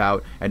problem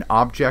about an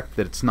object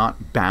that's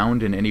not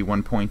bound in any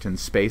one point in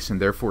space and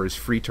therefore is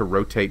free to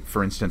rotate,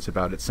 for instance,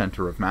 about its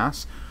center of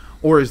mass?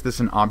 Or is this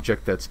an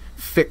object that's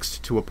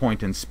fixed to a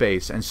point in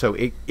space, and so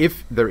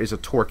if there is a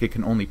torque, it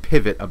can only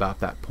pivot about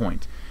that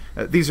point?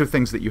 These are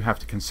things that you have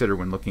to consider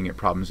when looking at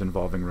problems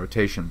involving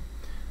rotation.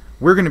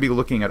 We're going to be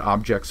looking at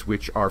objects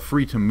which are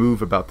free to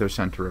move about their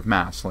center of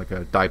mass, like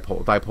a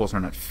dipole. Dipoles are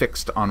not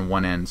fixed on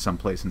one end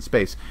someplace in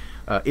space.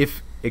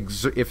 If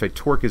a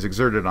torque is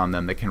exerted on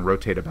them, they can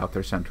rotate about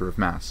their center of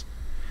mass.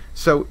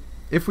 So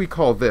if we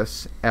call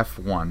this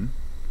F1,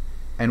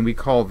 and we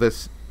call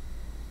this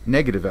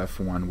negative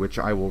F1, which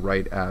I will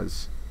write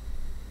as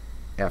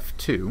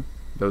F2,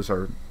 those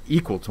are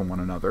equal to one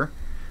another,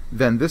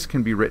 then this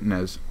can be written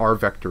as R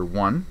vector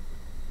 1,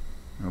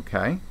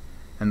 okay,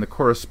 and the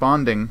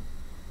corresponding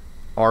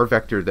R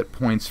vector that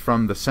points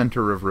from the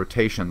center of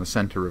rotation, the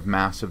center of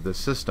mass of this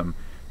system,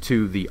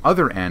 to the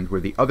other end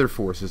where the other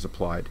force is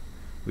applied,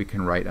 we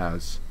can write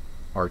as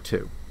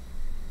R2.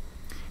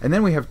 And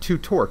then we have two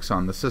torques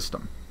on the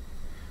system.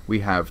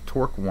 We have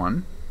torque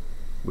 1,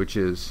 which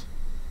is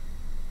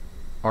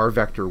R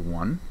vector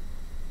 1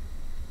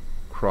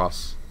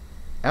 cross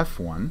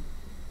F1,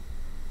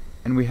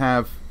 and we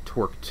have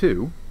torque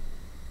 2,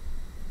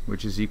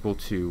 which is equal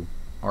to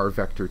R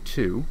vector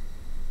 2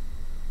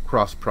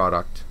 cross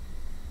product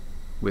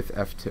with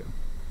F2.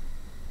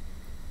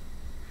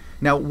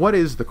 Now, what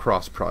is the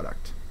cross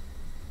product?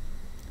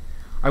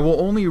 I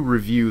will only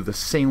review the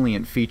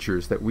salient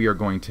features that we are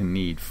going to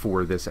need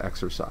for this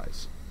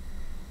exercise.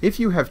 If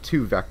you have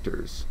two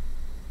vectors,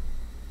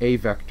 A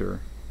vector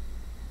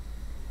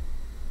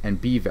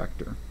and B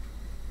vector,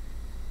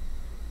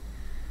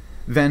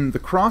 then the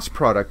cross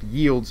product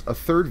yields a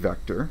third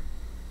vector,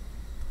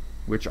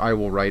 which I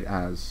will write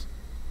as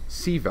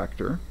C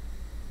vector,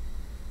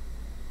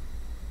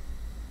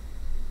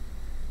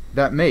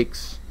 that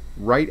makes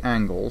right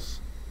angles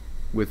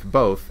with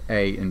both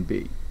A and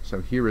B.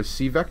 So here is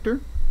C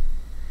vector,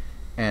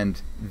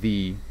 and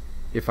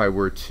if I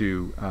were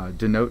to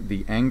denote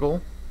the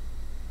angle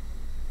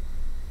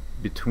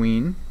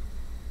between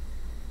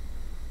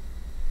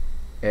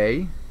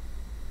A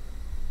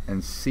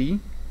and C,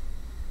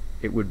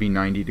 it would be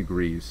 90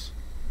 degrees,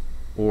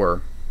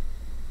 or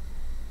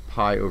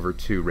pi over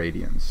 2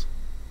 radians.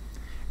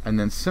 And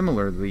then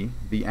similarly,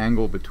 the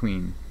angle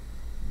between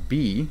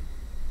B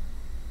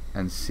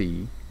and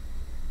C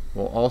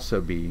will also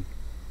be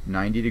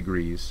 90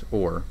 degrees,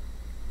 or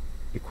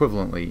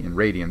equivalently in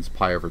radians,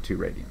 pi over 2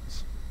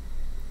 radians.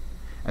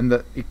 And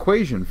the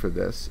equation for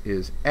this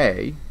is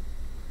A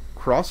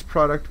cross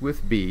product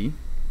with B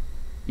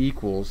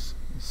equals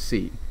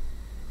C.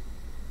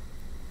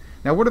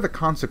 Now, what are the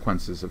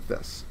consequences of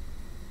this?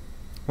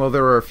 Well,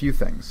 there are a few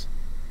things.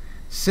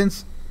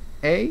 Since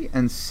A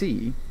and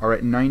C are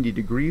at 90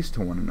 degrees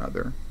to one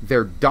another,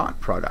 their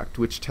dot product,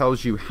 which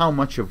tells you how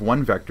much of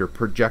one vector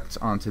projects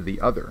onto the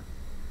other,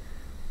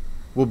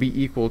 will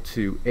be equal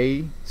to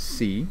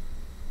AC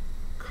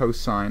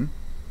cosine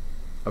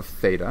of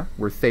theta,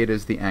 where theta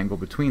is the angle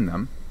between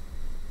them.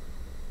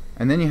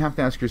 And then you have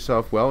to ask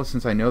yourself, well,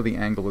 since I know the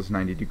angle is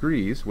 90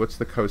 degrees, what's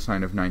the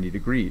cosine of 90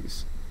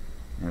 degrees?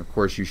 And of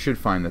course, you should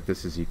find that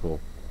this is equal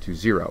to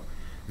 0.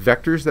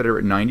 Vectors that are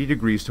at 90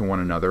 degrees to one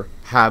another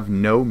have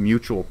no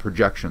mutual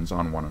projections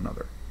on one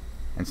another.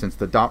 And since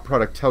the dot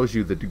product tells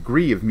you the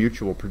degree of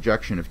mutual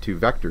projection of two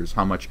vectors,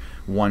 how much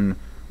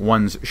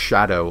one's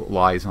shadow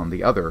lies on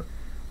the other,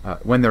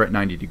 when they're at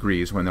 90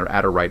 degrees, when they're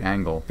at a right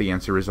angle, the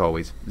answer is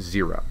always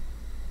 0.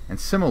 And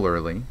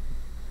similarly,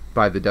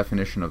 by the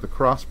definition of the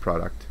cross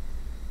product,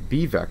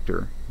 B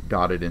vector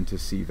dotted into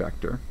C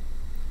vector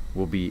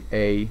will be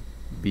A,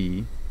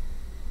 B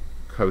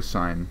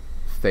cosine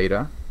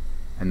theta,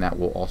 and that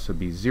will also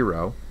be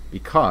 0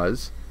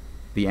 because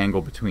the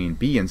angle between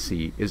B and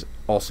C is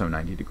also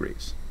 90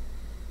 degrees.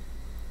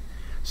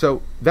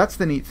 So that's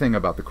the neat thing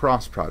about the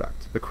cross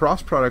product. The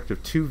cross product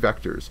of two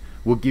vectors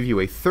will give you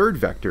a third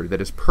vector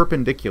that is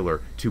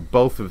perpendicular to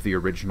both of the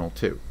original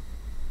two.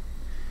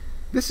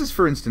 This is,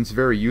 for instance,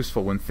 very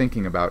useful when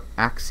thinking about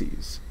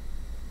axes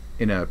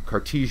in a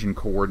Cartesian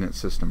coordinate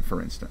system,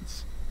 for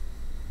instance.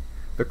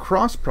 The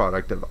cross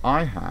product of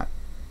I hat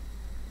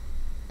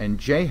and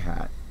j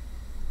hat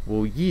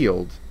will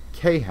yield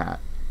k hat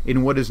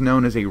in what is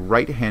known as a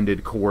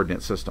right-handed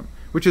coordinate system,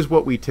 which is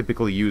what we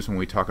typically use when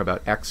we talk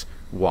about x,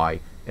 y,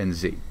 and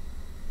z.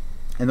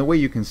 And the way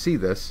you can see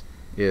this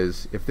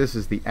is if this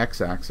is the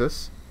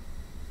x-axis,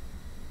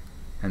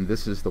 and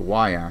this is the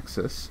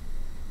y-axis,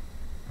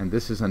 and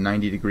this is a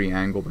 90-degree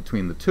angle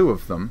between the two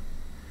of them,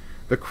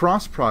 the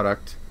cross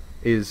product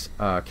is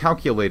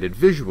calculated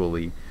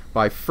visually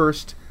by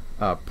first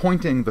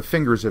pointing the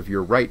fingers of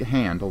your right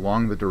hand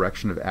along the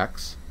direction of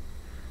x,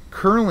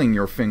 curling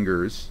your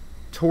fingers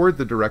toward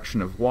the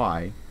direction of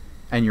y,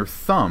 and your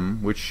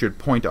thumb, which should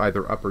point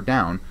either up or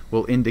down,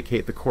 will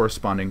indicate the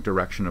corresponding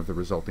direction of the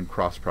resulting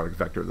cross product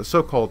vector, the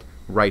so-called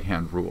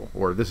right-hand rule,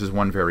 or this is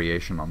one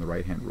variation on the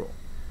right-hand rule.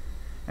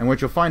 And what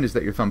you'll find is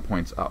that your thumb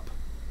points up,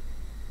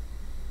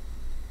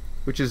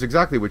 which is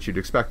exactly what you'd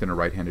expect in a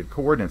right-handed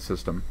coordinate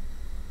system.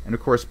 And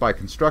of course, by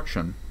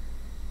construction,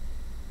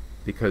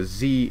 because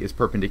z is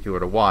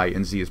perpendicular to y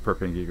and z is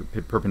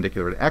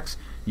perpendicular to x,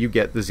 you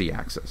get the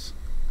z-axis.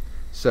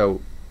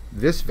 So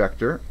this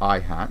vector, I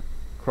hat,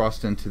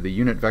 crossed into the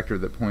unit vector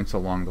that points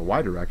along the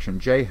y direction,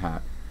 j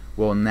hat,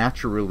 will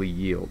naturally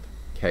yield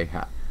k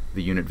hat,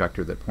 the unit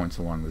vector that points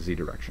along the z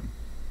direction.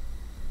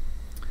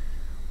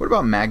 What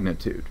about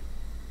magnitude?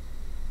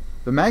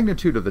 The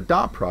magnitude of the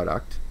dot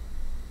product,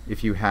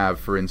 if you have,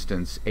 for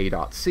instance, A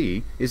dot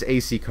C, is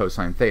AC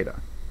cosine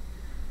theta.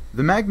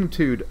 The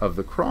magnitude of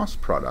the cross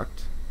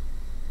product,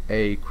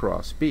 A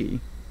cross B,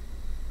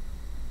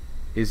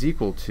 is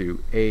equal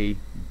to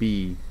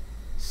AB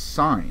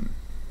sine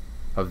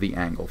of the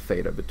angle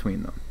theta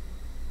between them.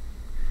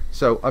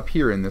 So up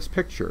here in this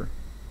picture,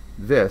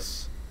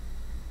 this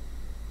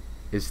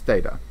is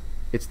theta.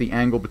 It's the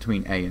angle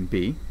between A and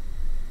B.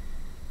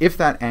 If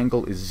that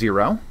angle is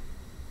 0,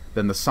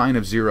 then the sine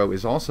of 0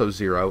 is also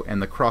 0,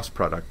 and the cross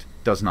product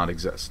does not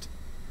exist.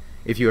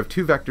 If you have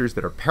two vectors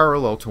that are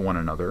parallel to one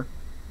another,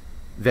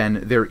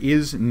 then there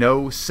is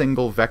no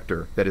single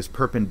vector that is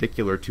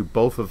perpendicular to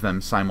both of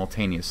them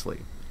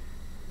simultaneously,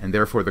 and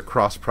therefore the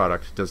cross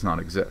product does not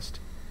exist.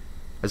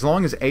 As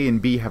long as A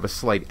and B have a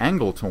slight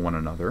angle to one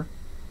another,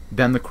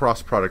 then the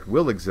cross product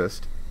will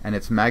exist, and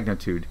its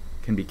magnitude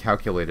can be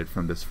calculated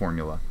from this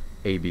formula,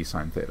 AB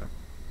sine theta.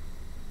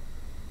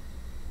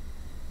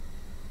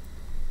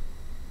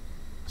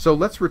 So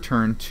let's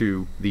return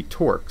to the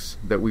torques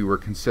that we were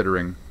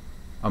considering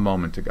a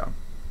moment ago.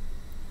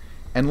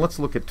 And let's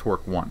look at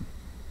torque 1.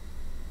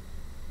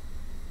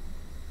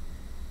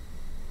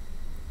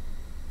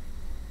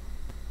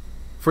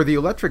 For the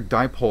electric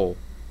dipole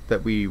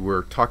that we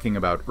were talking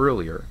about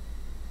earlier,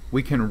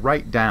 we can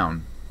write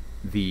down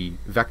the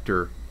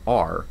vector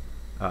r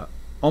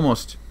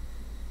almost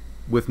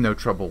with no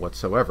trouble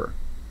whatsoever.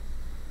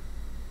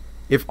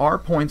 If r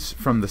points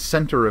from the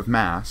center of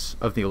mass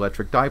of the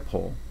electric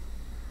dipole,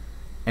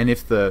 and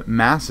if the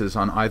masses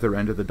on either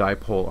end of the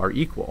dipole are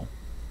equal,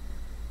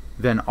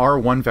 then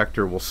r1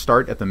 vector will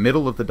start at the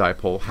middle of the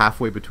dipole,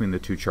 halfway between the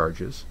two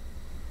charges,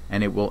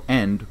 and it will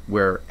end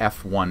where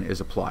F1 is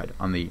applied,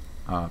 on the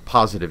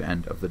positive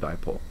end of the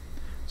dipole.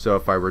 So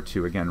if I were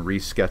to, again,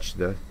 re-sketch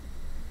the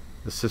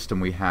system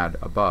we had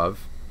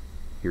above,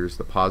 here's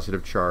the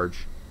positive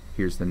charge,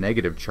 here's the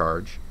negative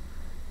charge.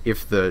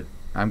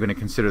 I'm going to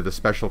consider the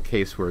special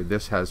case where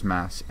this has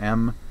mass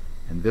m,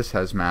 and this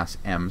has mass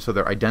m, so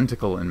they're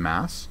identical in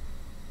mass.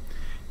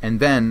 And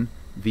then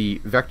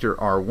the vector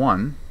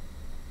r1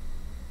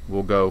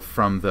 will go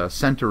from the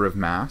center of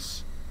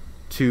mass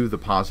to the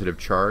positive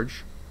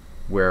charge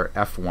where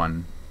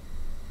F1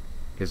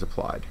 is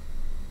applied.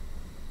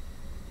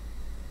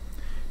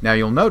 Now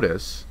you'll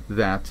notice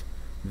that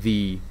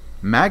the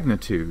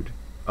magnitude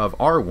of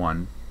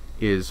r1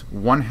 is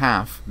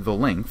 1/2 the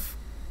length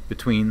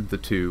between the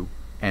two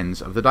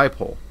ends of the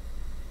dipole.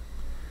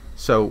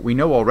 So we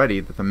know already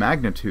that the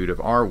magnitude of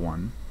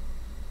r1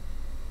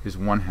 is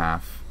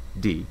 1/2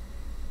 d.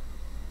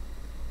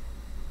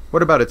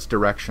 What about its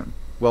direction?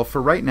 Well,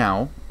 for right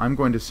now, I'm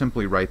going to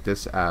simply write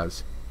this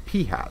as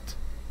p hat,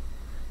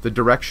 the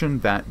direction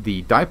that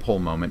the dipole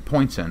moment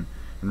points in.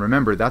 And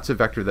remember, that's a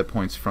vector that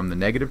points from the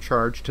negative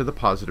charge to the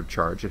positive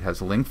charge. It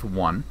has length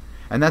 1,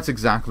 and that's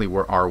exactly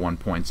where r1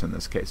 points in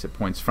this case. It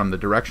points from the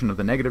direction of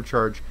the negative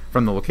charge,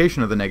 from the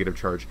location of the negative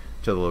charge,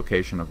 to the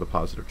location of the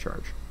positive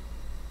charge.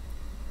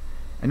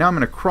 And now I'm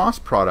going to cross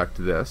product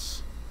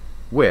this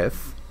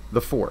with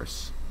the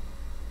force.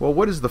 Well,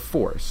 what is the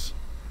force?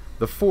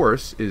 the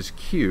force is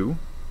Q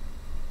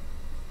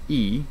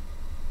E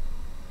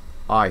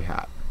I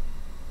hat.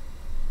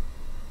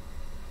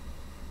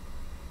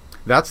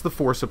 That's the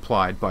force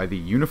applied by the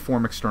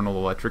uniform external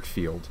electric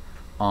field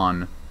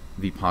on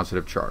the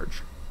positive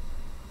charge.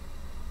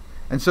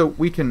 And so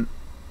we can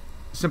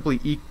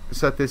simply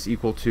set this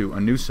equal to a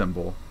new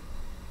symbol,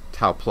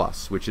 tau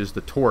plus, which is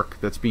the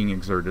torque that's being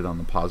exerted on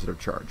the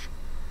positive charge.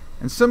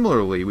 And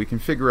similarly, we can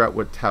figure out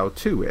what tau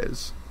 2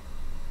 is.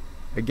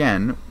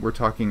 Again, we're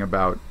talking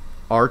about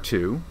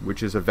R2,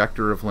 which is a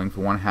vector of length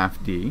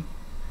 1/2 d,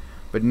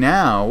 but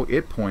now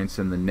it points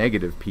in the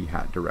negative p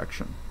hat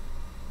direction.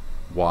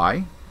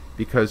 Why?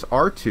 Because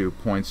R2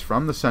 points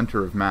from the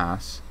center of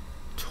mass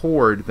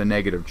toward the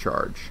negative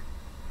charge,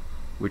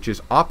 which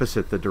is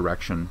opposite the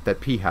direction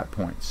that p hat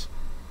points.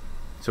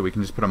 So we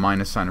can just put a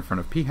minus sign in front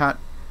of p hat.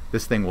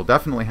 This thing will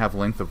definitely have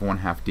length of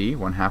 1/2 d,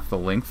 1/2 the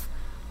length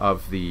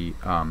of the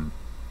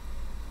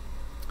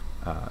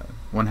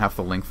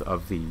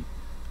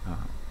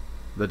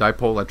the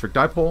dipole, electric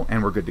dipole,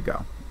 and we're good to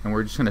go. And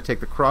we're just going to take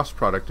the cross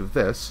product of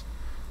this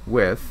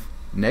with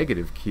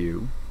negative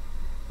Q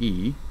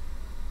E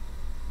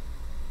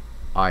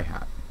I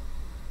hat,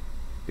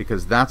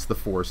 because that's the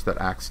force that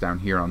acts down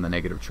here on the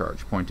negative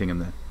charge, pointing in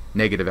the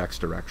negative x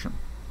direction.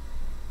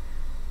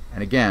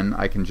 And again,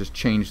 I can just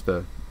change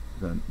the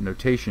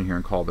notation here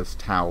and call this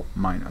tau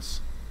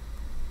minus.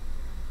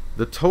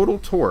 The total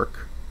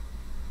torque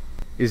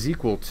is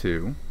equal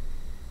to,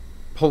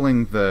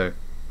 pulling the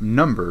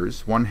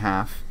numbers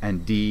 1/2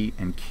 and d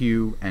and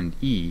q and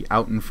e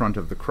out in front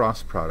of the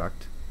cross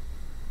product,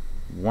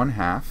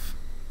 1/2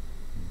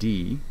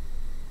 d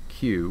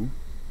q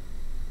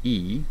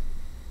e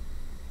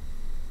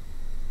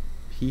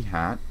p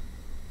hat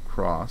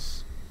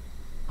cross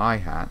I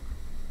hat,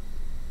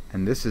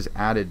 and this is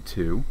added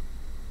to,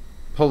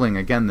 pulling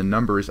again the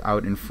numbers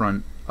out in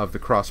front of the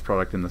cross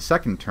product in the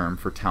second term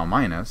for tau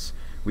minus,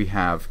 we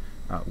have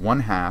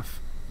 1/2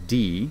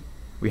 d,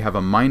 we have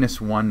a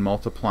 -1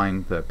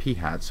 multiplying the p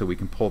hat, so we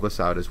can pull this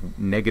out as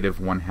negative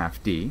 1/2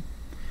 d,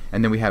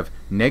 and then we have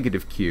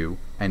negative q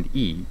and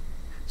e,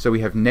 so we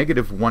have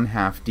negative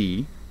 1/2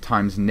 d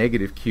times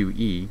negative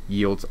QE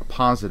yields a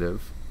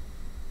positive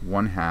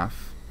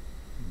 1/2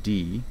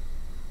 d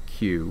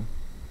q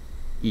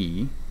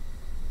e,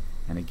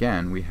 and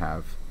again we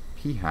have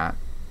p hat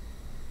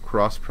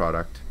cross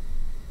product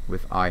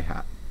with I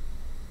hat.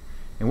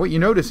 And what you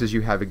notice is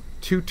you have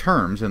two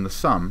terms in the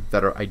sum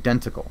that are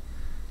identical.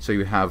 So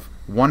you have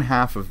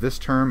 1/2 of this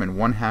term and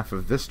 1/2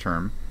 of this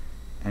term,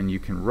 and you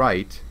can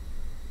write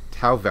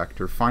tau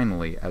vector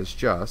finally as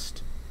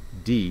just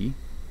d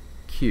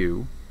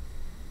q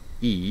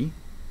e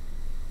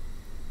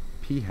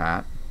p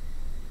hat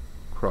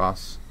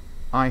cross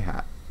I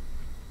hat.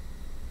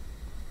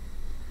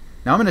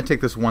 Now I'm going to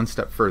take this one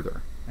step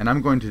further, and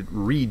I'm going to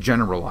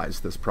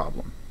regeneralize this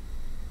problem.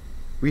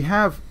 We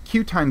have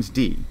q times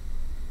d,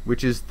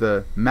 which is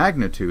the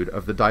magnitude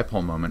of the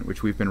dipole moment,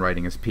 which we've been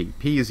writing as p.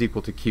 P is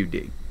equal to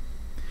qd.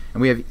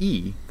 And we have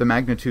E, the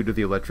magnitude of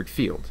the electric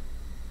field.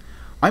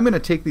 I'm going to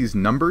take these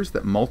numbers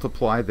that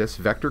multiply this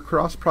vector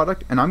cross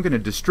product, and I'm going to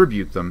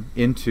distribute them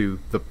into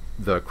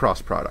the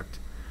cross product.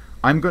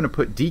 I'm going to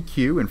put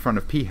dq in front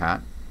of p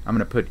hat. I'm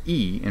going to put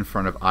E in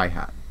front of I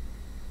hat.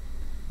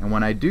 And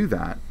when I do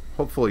that,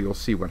 hopefully you'll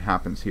see what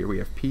happens here. We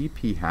have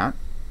p hat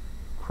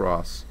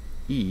cross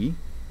E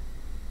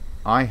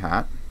I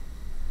hat.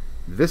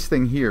 This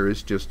thing here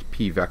is just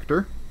p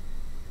vector,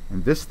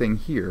 and this thing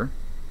here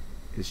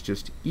is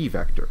just E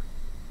vector.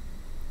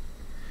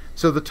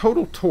 So the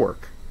total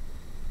torque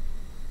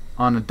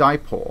on a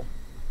dipole,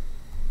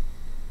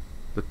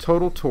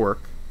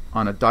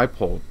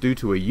 due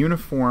to a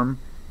uniform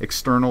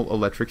external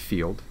electric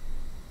field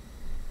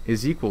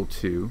is equal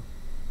to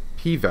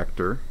p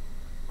vector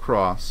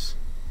cross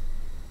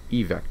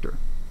E vector.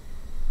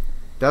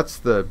 That's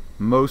the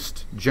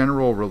most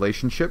general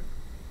relationship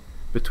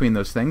between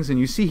those things, and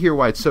you see here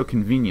why it's so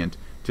convenient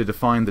to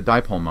define the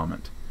dipole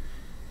moment.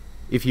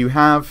 If you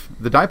have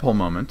the dipole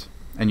moment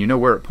and you know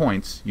where it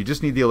points, you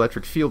just need the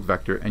electric field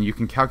vector, and you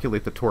can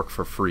calculate the torque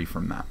for free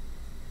from that.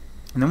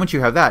 And then once you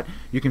have that,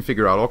 you can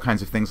figure out all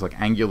kinds of things like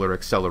angular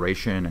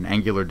acceleration and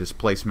angular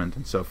displacement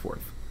and so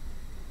forth.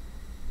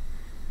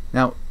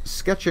 Now,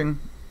 sketching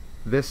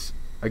this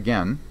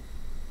again,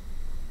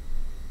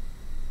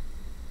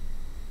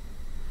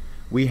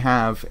 we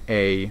have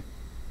a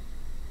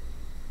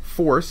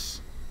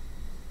force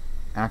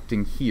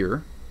acting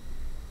here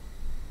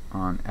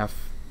on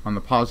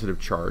the positive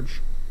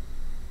charge,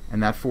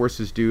 and that force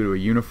is due to a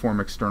uniform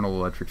external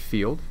electric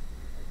field.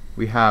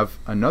 We have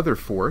another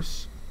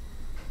force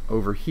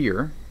over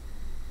here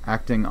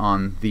acting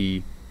on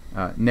the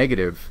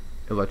negative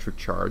electric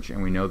charge,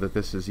 and we know that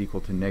this is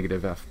equal to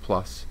negative F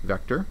plus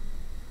vector.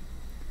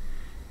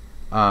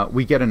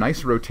 We get a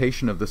nice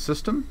rotation of the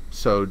system,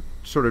 so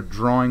sort of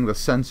drawing the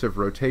sense of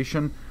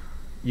rotation,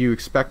 you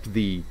expect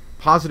the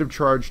positive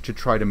charge to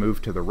try to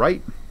move to the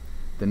right,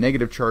 the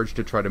negative charge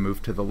to try to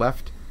move to the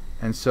left,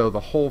 and so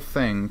the whole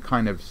thing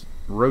kind of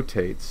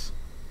rotates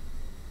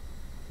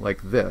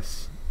like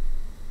this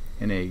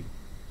in a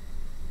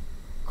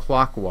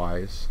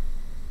clockwise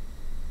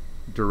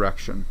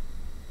direction.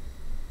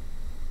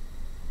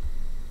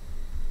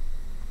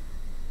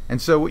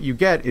 And so what you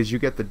get is you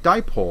get the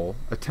dipole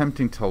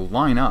attempting to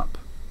line up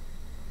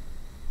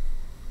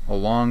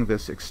along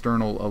this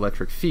external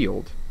electric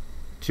field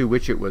to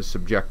which it was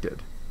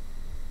subjected.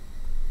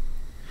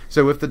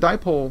 So if the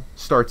dipole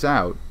starts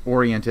out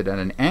oriented at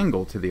an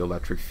angle to the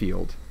electric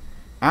field,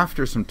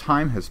 after some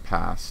time has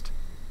passed,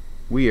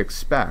 we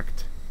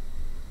expect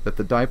that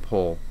the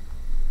dipole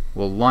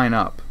will line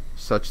up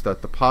such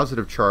that the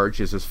positive charge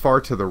is as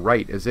far to the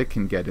right as it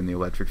can get in the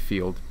electric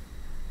field,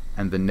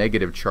 and the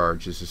negative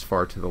charge is as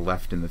far to the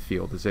left in the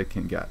field as it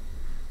can get.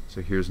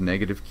 So here's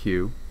negative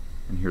Q,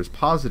 and here's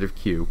positive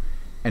Q,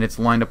 and it's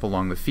lined up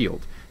along the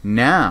field.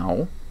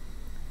 Now,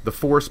 the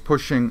force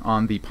pushing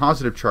on the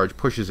positive charge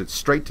pushes it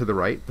straight to the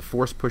right. The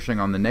force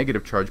pushing on the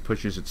negative charge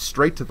pushes it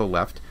straight to the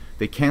left.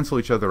 They cancel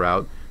each other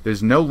out.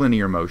 There's no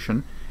linear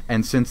motion.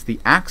 And since the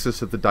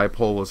axis of the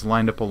dipole is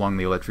lined up along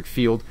the electric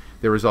field,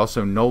 there is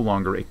also no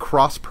longer a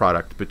cross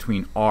product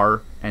between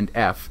R and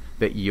F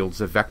that yields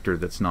a vector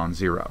that's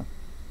non-zero.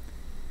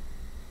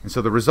 And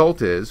so the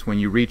result is, when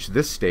you reach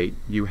this state,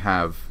 you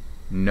have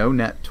no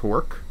net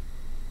torque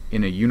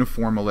in a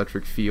uniform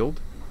electric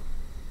field,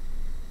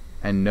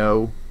 and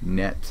no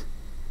net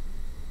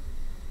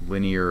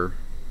linear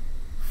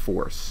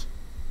force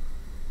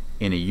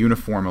in a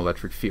uniform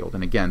electric field.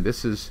 And again,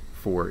 this is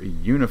for a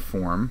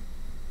uniform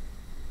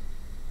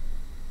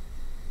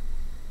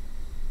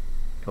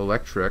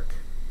electric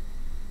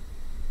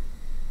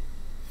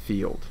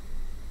field.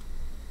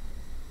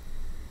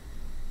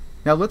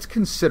 Now let's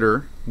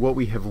consider what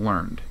we have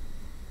learned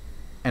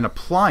and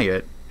apply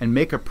it and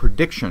make a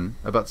prediction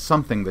about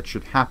something that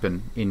should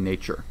happen in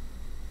nature.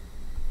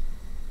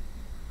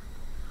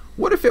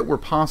 What if it were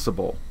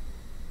possible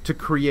to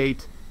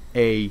create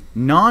a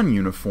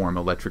non-uniform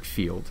electric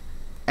field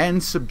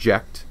and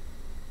subject,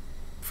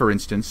 for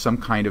instance, some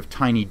kind of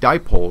tiny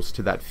dipoles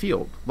to that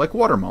field, like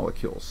water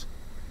molecules?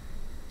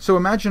 So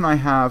imagine I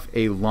have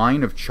a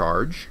line of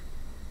charge.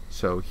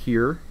 So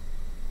here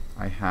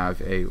I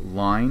have a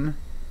line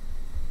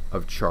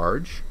of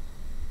charge,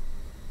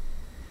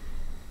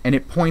 and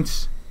it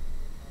points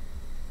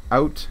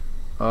out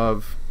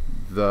of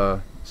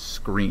the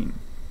screen.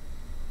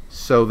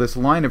 So this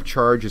line of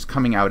charge is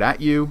coming out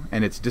at you,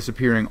 and it's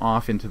disappearing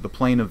off into the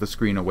plane of the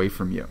screen away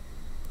from you.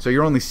 So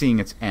you're only seeing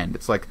its end.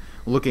 It's like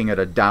looking at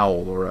a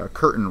dowel or a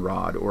curtain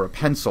rod or a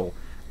pencil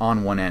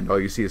on one end. All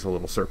you see is a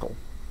little circle.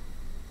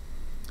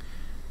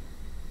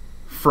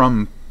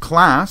 From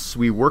class,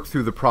 we worked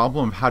through the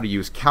problem of how to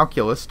use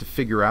calculus to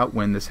figure out,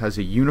 when this has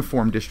a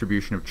uniform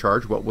distribution of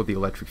charge, what will the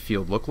electric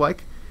field look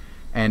like.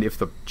 And if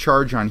the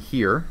charge on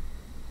here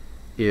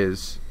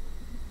is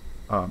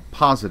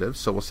positive,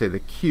 so we'll say the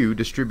Q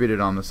distributed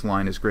on this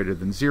line is greater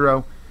than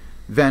 0,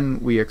 then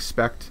we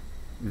expect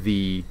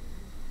the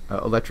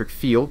electric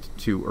field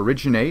to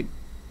originate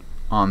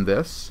on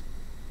this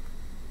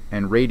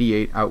and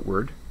radiate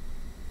outward,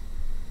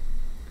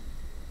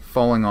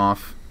 falling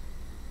off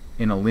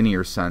in a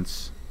linear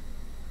sense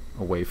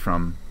away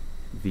from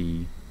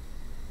the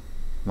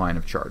line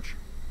of charge.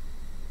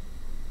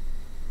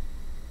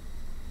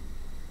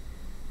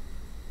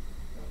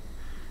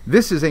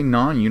 This is a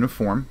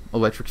non-uniform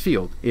electric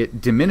field.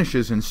 It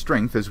diminishes in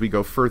strength as we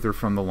go further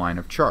from the line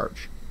of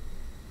charge.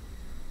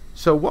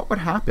 So what would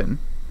happen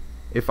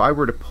if I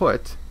were to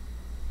put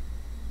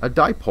a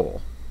dipole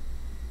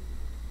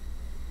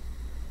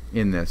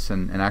in this?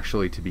 And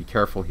actually, to be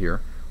careful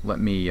here, let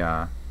me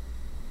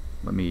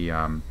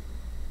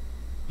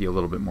be a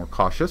little bit more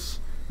cautious,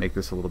 make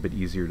this a little bit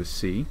easier to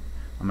see.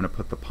 I'm going to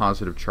put the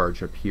positive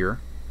charge up here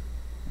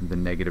and the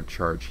negative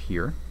charge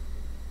here.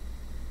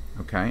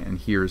 Okay, and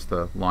here's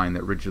the line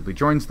that rigidly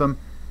joins them.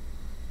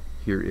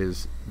 Here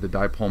is the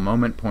dipole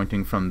moment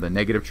pointing from the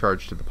negative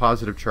charge to the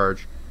positive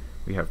charge.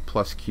 We have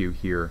plus Q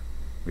here,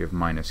 we have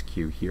minus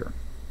Q here.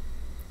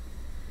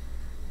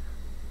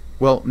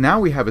 Well, now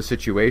we have a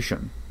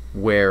situation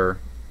where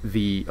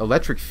the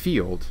electric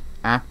field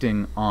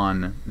acting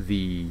on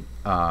the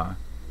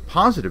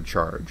positive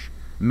charge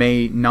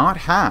may not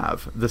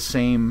have the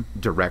same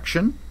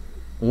direction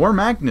or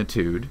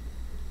magnitude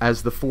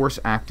as the force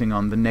acting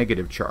on the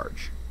negative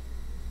charge.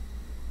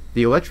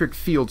 The electric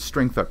field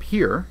strength up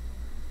here,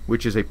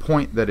 which is a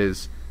point that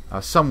is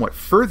somewhat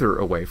further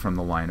away from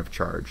the line of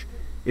charge,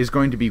 is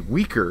going to be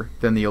weaker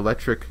than the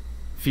electric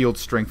field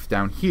strength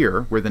down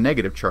here, where the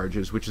negative charge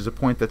is, which is a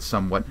point that's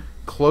somewhat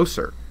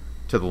closer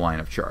to the line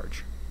of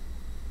charge.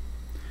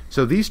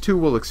 So these two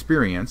will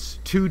experience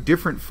two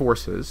different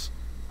forces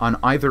on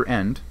either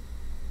end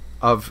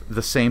of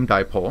the same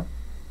dipole.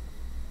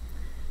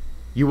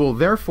 You will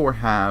therefore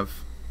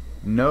have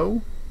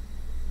no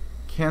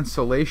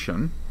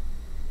cancellation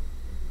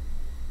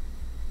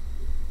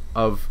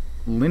of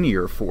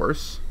linear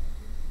force,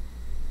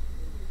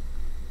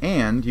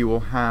 and you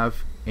will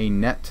have a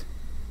net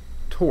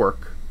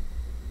torque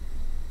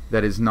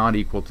that is not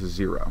equal to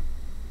 0.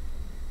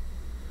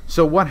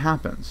 So what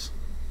happens?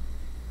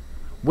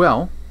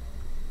 Well,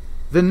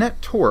 the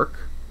net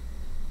torque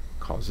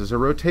causes a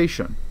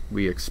rotation.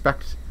 We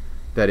expect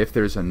that if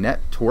there's a net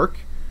torque,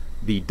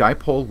 the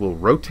dipole will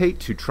rotate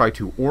to try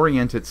to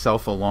orient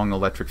itself along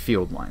electric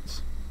field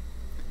lines.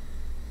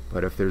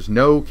 But if there's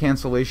no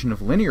cancellation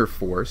of linear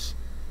force,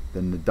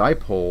 then the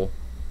dipole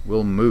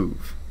will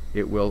move.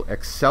 It will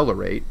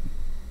accelerate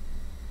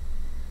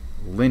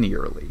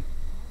linearly.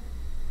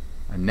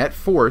 A net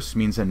force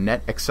means a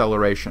net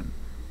acceleration,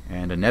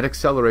 and a net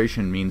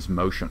acceleration means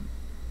motion.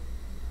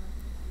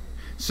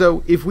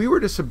 So if we were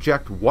to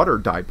subject water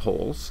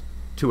dipoles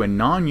to a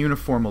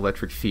non-uniform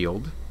electric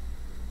field,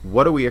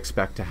 what do we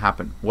expect to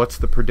happen? What's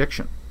the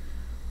prediction?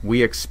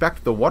 We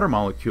expect the water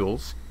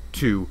molecules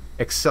to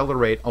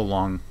accelerate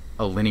along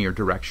a linear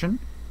direction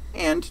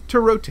and to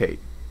rotate.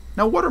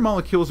 Now, water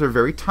molecules are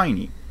very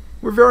tiny.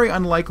 We're very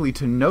unlikely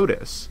to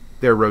notice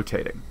they're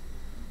rotating.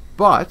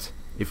 But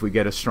if we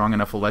get a strong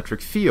enough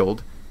electric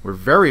field, we're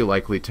very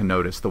likely to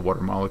notice the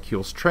water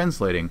molecules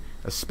translating,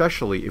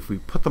 especially if we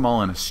put them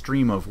all in a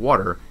stream of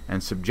water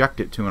and subject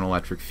it to an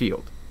electric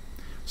field.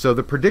 So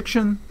the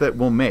prediction that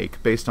we'll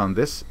make based on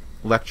this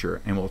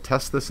lecture, and we'll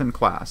test this in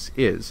class,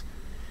 is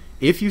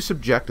if you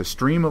subject a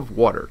stream of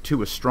water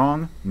to a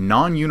strong,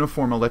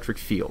 non-uniform electric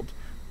field,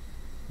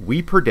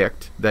 we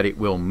predict that it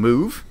will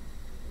move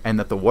and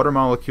that the water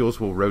molecules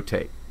will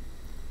rotate.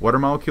 Water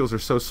molecules are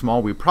so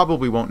small we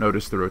probably won't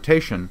notice the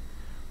rotation,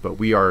 but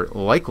we are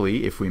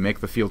likely, if we make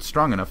the field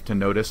strong enough, to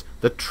notice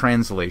the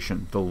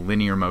translation, the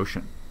linear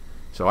motion.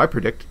 So I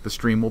predict the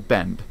stream will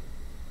bend,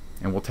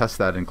 and we'll test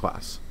that in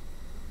class.